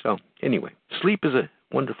 4:30. So anyway, sleep is a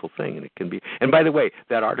wonderful thing, and it can be. And by the way,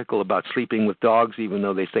 that article about sleeping with dogs, even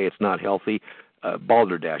though they say it's not healthy,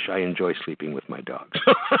 balderdash, I enjoy sleeping with my dogs.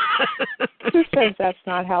 Who says that's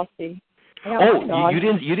not healthy? You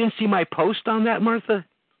didn't see my post on that, Martha?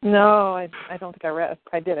 No, I don't think I read.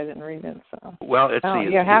 I did. I didn't read it. So. Well, it's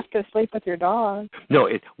you have to sleep with your dog. No,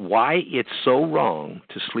 why it's so wrong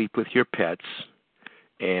to sleep with your pets,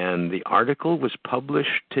 and the article was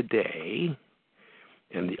published today,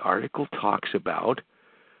 and the article talks about.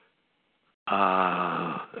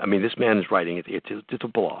 This man is writing it. It's a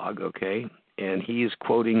blog, okay, and he is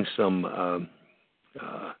quoting some.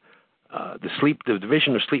 The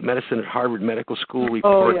Division of Sleep Medicine at Harvard Medical School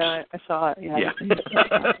reports. Oh, yeah, I saw it. Yeah.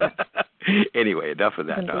 Anyway, enough of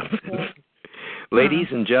that nonsense. Ladies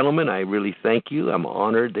and gentlemen, I really thank you. I'm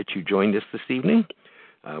honored that you joined us this evening.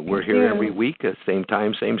 We're here every week, same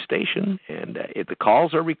time, same station. And if the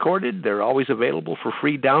calls are recorded, they're always available for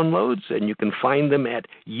free downloads, and you can find them at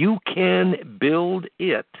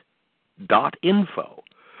youcanbuildit.info.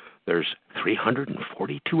 There's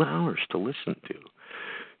 342 hours to listen to.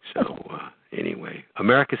 So, anyway,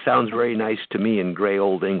 America sounds very nice to me in gray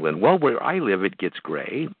old England. Well, where I live, it gets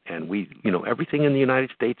gray, and everything in the United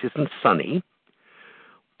States isn't sunny.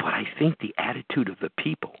 But I think the attitude of the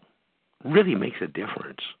people really makes a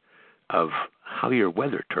difference of how your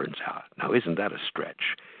weather turns out. Now, isn't that a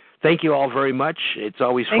stretch? Thank you all very much. It's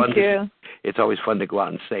always fun. It's always fun to go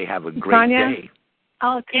out and say, have a great day.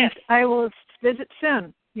 Yes. I will visit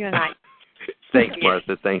soon, you and I. Thanks,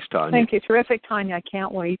 Martha. Thanks, Tanya. Thank you. Terrific, Tanya. I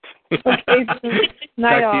can't wait. Okay. Talk to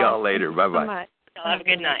you all later. Bye-bye. Have a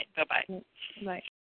good night. Bye-bye. Bye.